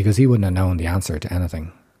 Because he wouldn't have known the answer to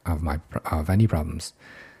anything of any problems.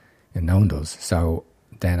 And no one does. So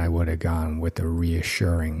then I would have gone with the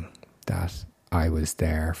reassuring that I was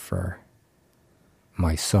there for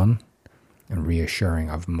my son, and reassuring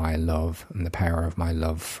of my love and the power of my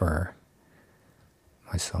love for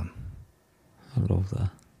my son. I love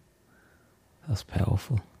that. That's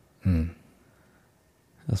powerful. Mm.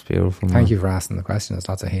 That's beautiful, man. Thank you for asking the question. There's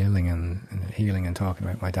lots of healing and talking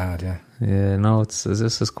about my dad, yeah. Yeah, no, it's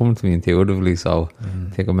this has come to me intuitively, so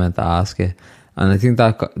I think I meant to ask it. And I think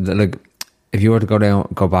that, like, if you were to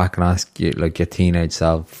go back and ask you, like, your teenage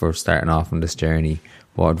self for starting off on this journey,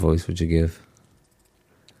 what advice would you give?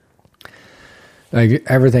 Like,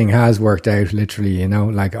 everything has worked out, literally, you know.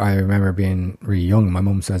 Like, I remember being really young. My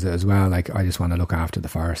mum says it as well. Like, I just want to look after the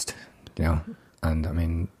forest, you know. And I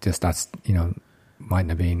mean, just that's, you know, mightn't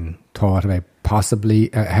have been thought about possibly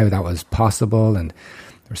how that was possible, and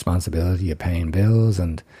the responsibility of paying bills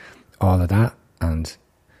and all of that. And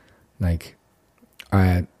like,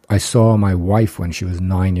 I saw my wife when she was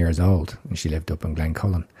 9 years old, and she lived up in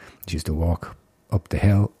Glencullen. She used to walk up the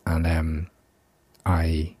hill, and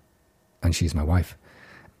she's my wife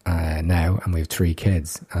now, and we have 3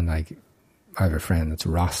 kids. And like, I have a friend that's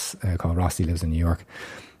Ross, called Ross. He lives in New York,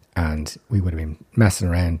 And we would have been messing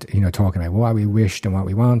around, talking about what we wished and what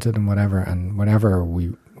we wanted and whatever. And whatever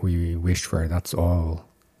we wished for, that's all,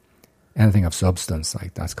 anything of substance,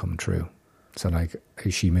 like that's come true. So like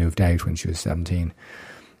she moved out when she was 17,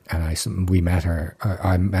 and I met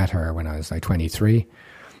her when I was like 23,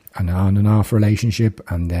 an on and off relationship,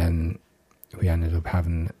 and then we ended up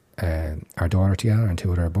having our daughter together and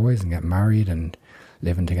 2 other boys and getting married and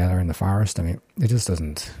living together in the forest. I mean, it just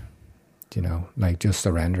doesn't, like just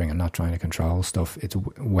surrendering and not trying to control stuff. It's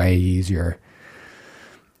way easier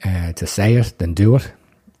to say it than do it.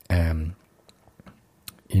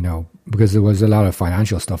 Because there was a lot of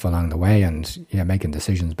financial stuff along the way, and making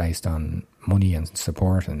decisions based on money and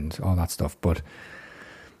support and all that stuff. But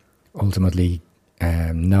ultimately,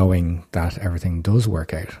 knowing that everything does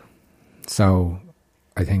work out. So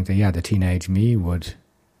I think that, the teenage me would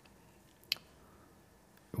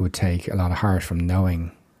take a lot of heart from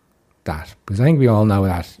knowing that, because I think we all know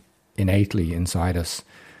that innately inside us,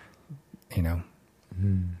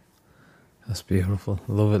 That's beautiful.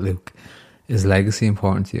 Love it, Luke. Is legacy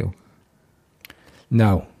important to you?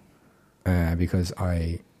 No, because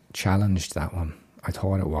I challenged that one. I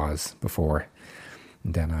thought it was before,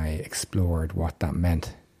 and then I explored what that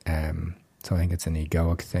meant. So I think it's an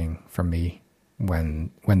egoic thing for me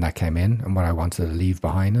when that came in and what I wanted to leave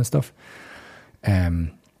behind and stuff.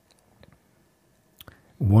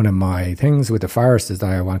 One of my things with the forest is that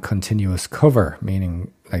I want continuous cover,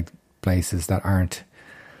 meaning like places that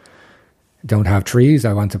don't have trees.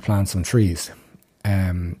 I want to plant some trees.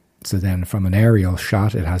 So then from an aerial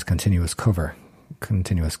shot, it has continuous cover,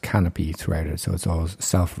 continuous canopy throughout it. So it's all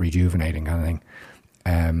self-rejuvenating kind of thing.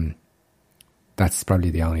 That's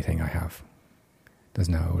probably the only thing I have. There's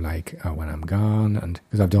no like, when I'm gone, and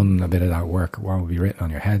because I've done a bit of that work, what would be written on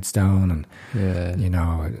your headstone, and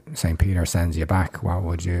St. Peter sends you back. What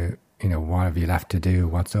would you, what have you left to do?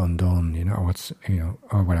 What's undone? What's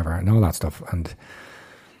or whatever, and all that stuff. And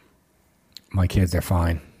my kids are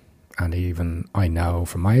fine, and even I know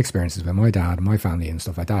from my experiences with my dad and my family and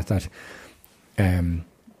stuff like that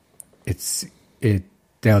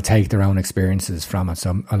they'll take their own experiences from it.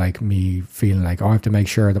 So like me feeling like, I have to make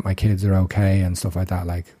sure that my kids are okay and stuff like that.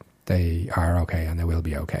 Like they are okay and they will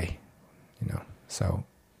be okay, So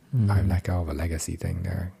I've let go of a legacy thing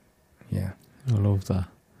there. Yeah. I love that.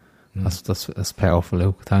 That's powerful,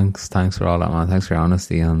 Luke. Thanks for all that, man. Thanks for your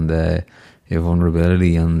honesty and your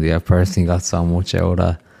vulnerability, and personally got so much out of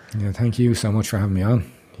that. Yeah, thank you so much for having me on.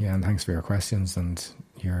 Yeah, and thanks for your questions and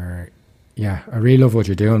I really love what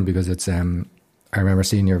you're doing, because it's I remember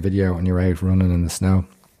seeing your video when you were out running in the snow,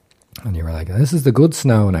 and you were like, "This is the good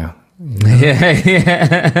snow now."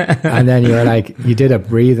 Yeah. And then you were like, you did a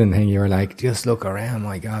breathing thing. You were like, "Just look around.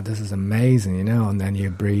 My God, this is amazing," And then you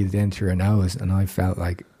breathed in through your nose, and I felt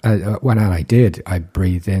like when I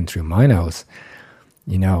breathed in through my nose,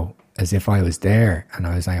 as if I was there, and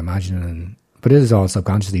I was like imagining. But it is all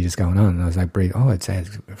subconsciously just going on. And I was like, breathe. Oh, I'd say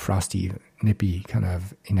it's frosty, nippy kind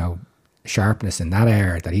of, sharpness in that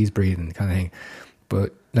air that he's breathing kind of thing.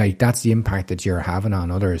 But like, that's the impact that you're having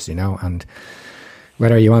on others, and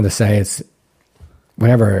whether you want to say it's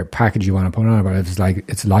whatever package you want to put on it, but it's like,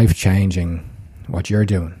 it's life changing what you're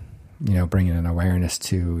doing, bringing an awareness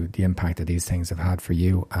to the impact that these things have had for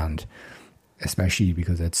you. And especially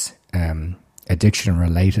because it's addiction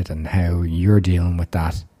related, and how you're dealing with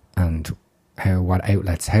that, and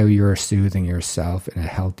how you're soothing yourself in a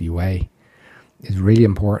healthy way is really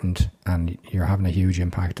important. And you're having a huge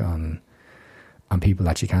impact on people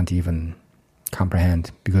that you can't even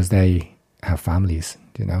comprehend, because they have families,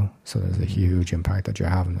 so there's a huge impact that you're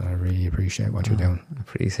having, and I really appreciate what you're doing. I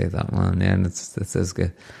appreciate that, man. Yeah, and it's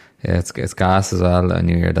good. Yeah, it's gas as well. I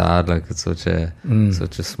knew your dad, like it's such a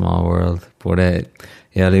small world. But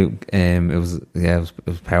Luke, it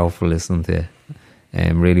was powerful listening to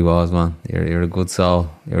you. Really was, man. You're a good soul.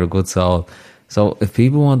 You're a good soul. So if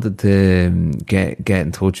people wanted to get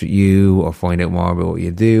in touch with you or find out more about what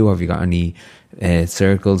you do, have you got any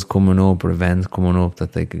circles coming up or events coming up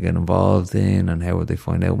that they could get involved in, and how would they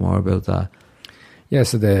find out more about that? Yeah,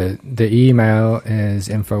 so the email is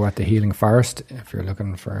info@thehealingforest if you're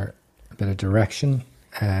looking for a bit of direction.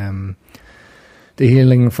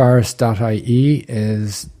 Thehealingforest.ie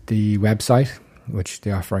is the website, which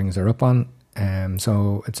the offerings are up on.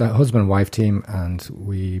 So it's a husband and wife team, and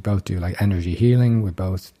we both do like energy healing. We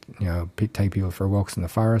both, take people for walks in the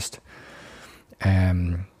forest.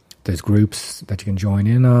 There's groups that you can join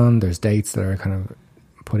in on. There's dates that are kind of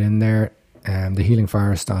put in there. The Healing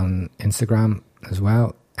Forest on Instagram as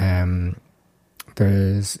well.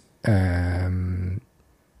 There's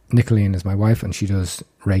Nicolene is my wife, and she does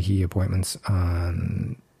Reiki appointments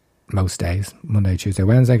on most days, Monday, Tuesday,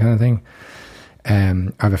 Wednesday kind of thing.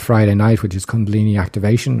 I have a Friday night, which is Kundalini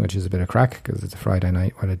activation, which is a bit of crack because it's a Friday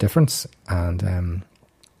night with a difference. And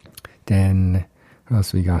then what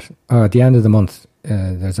else we got? Oh, at the end of the month,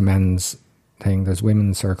 there's a men's thing, there's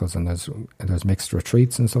women's circles, and there's mixed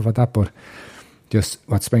retreats and stuff like that. But just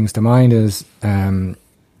what springs to mind is 29th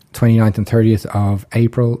and 30th of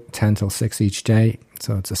April, 10 till 6 each day.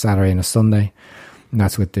 So it's a Saturday and a Sunday. And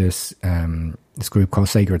that's with this group called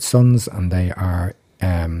Sacred Sons, and they are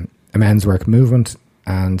a men's work movement,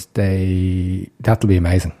 and that'll be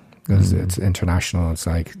amazing because it's international. It's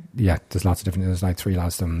like, there's lots of different, there's like 3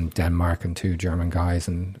 lads from Denmark and 2 German guys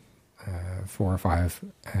and 4 or 5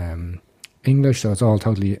 English, so it's all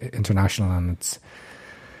totally international, and it's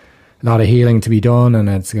a lot of healing to be done, and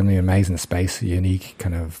it's going to be an amazing space, a unique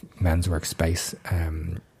kind of men's work space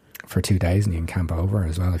for 2 days, and you can camp over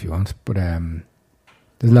as well if you want. But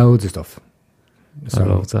there's loads of stuff.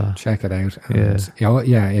 So check it out.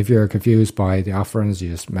 And if you're confused by the offerings, you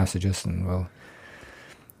just message us and we'll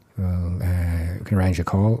can arrange a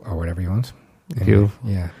call or whatever you want. Thank you.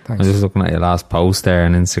 Yeah, thanks. I'm just looking at your last post there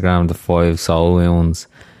on Instagram, the 5 soul wounds: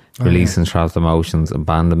 releasing trapped emotions,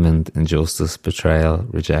 abandonment, injustice, betrayal,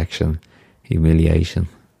 rejection, humiliation.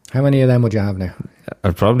 How many of them would you have now?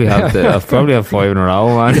 I'd probably have 5 in a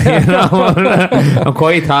row, man. You know? I'm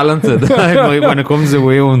quite talented when it comes to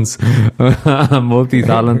wounds. I'm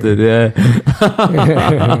multi-talented, yeah.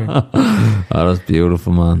 Oh, that's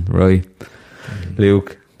beautiful, man. Right,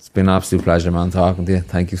 Luke, it's been an absolute pleasure, man, talking to you.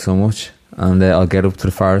 Thank you so much, and I'll get up to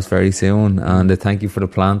the forest very soon. And thank you for the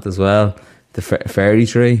plant as well, the fairy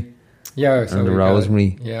tree. Yeah, so and the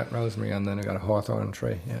rosemary. Rosemary, and then I got a hawthorn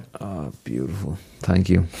tree. Yeah. Oh, beautiful. Thank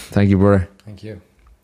you, brother. Thank you.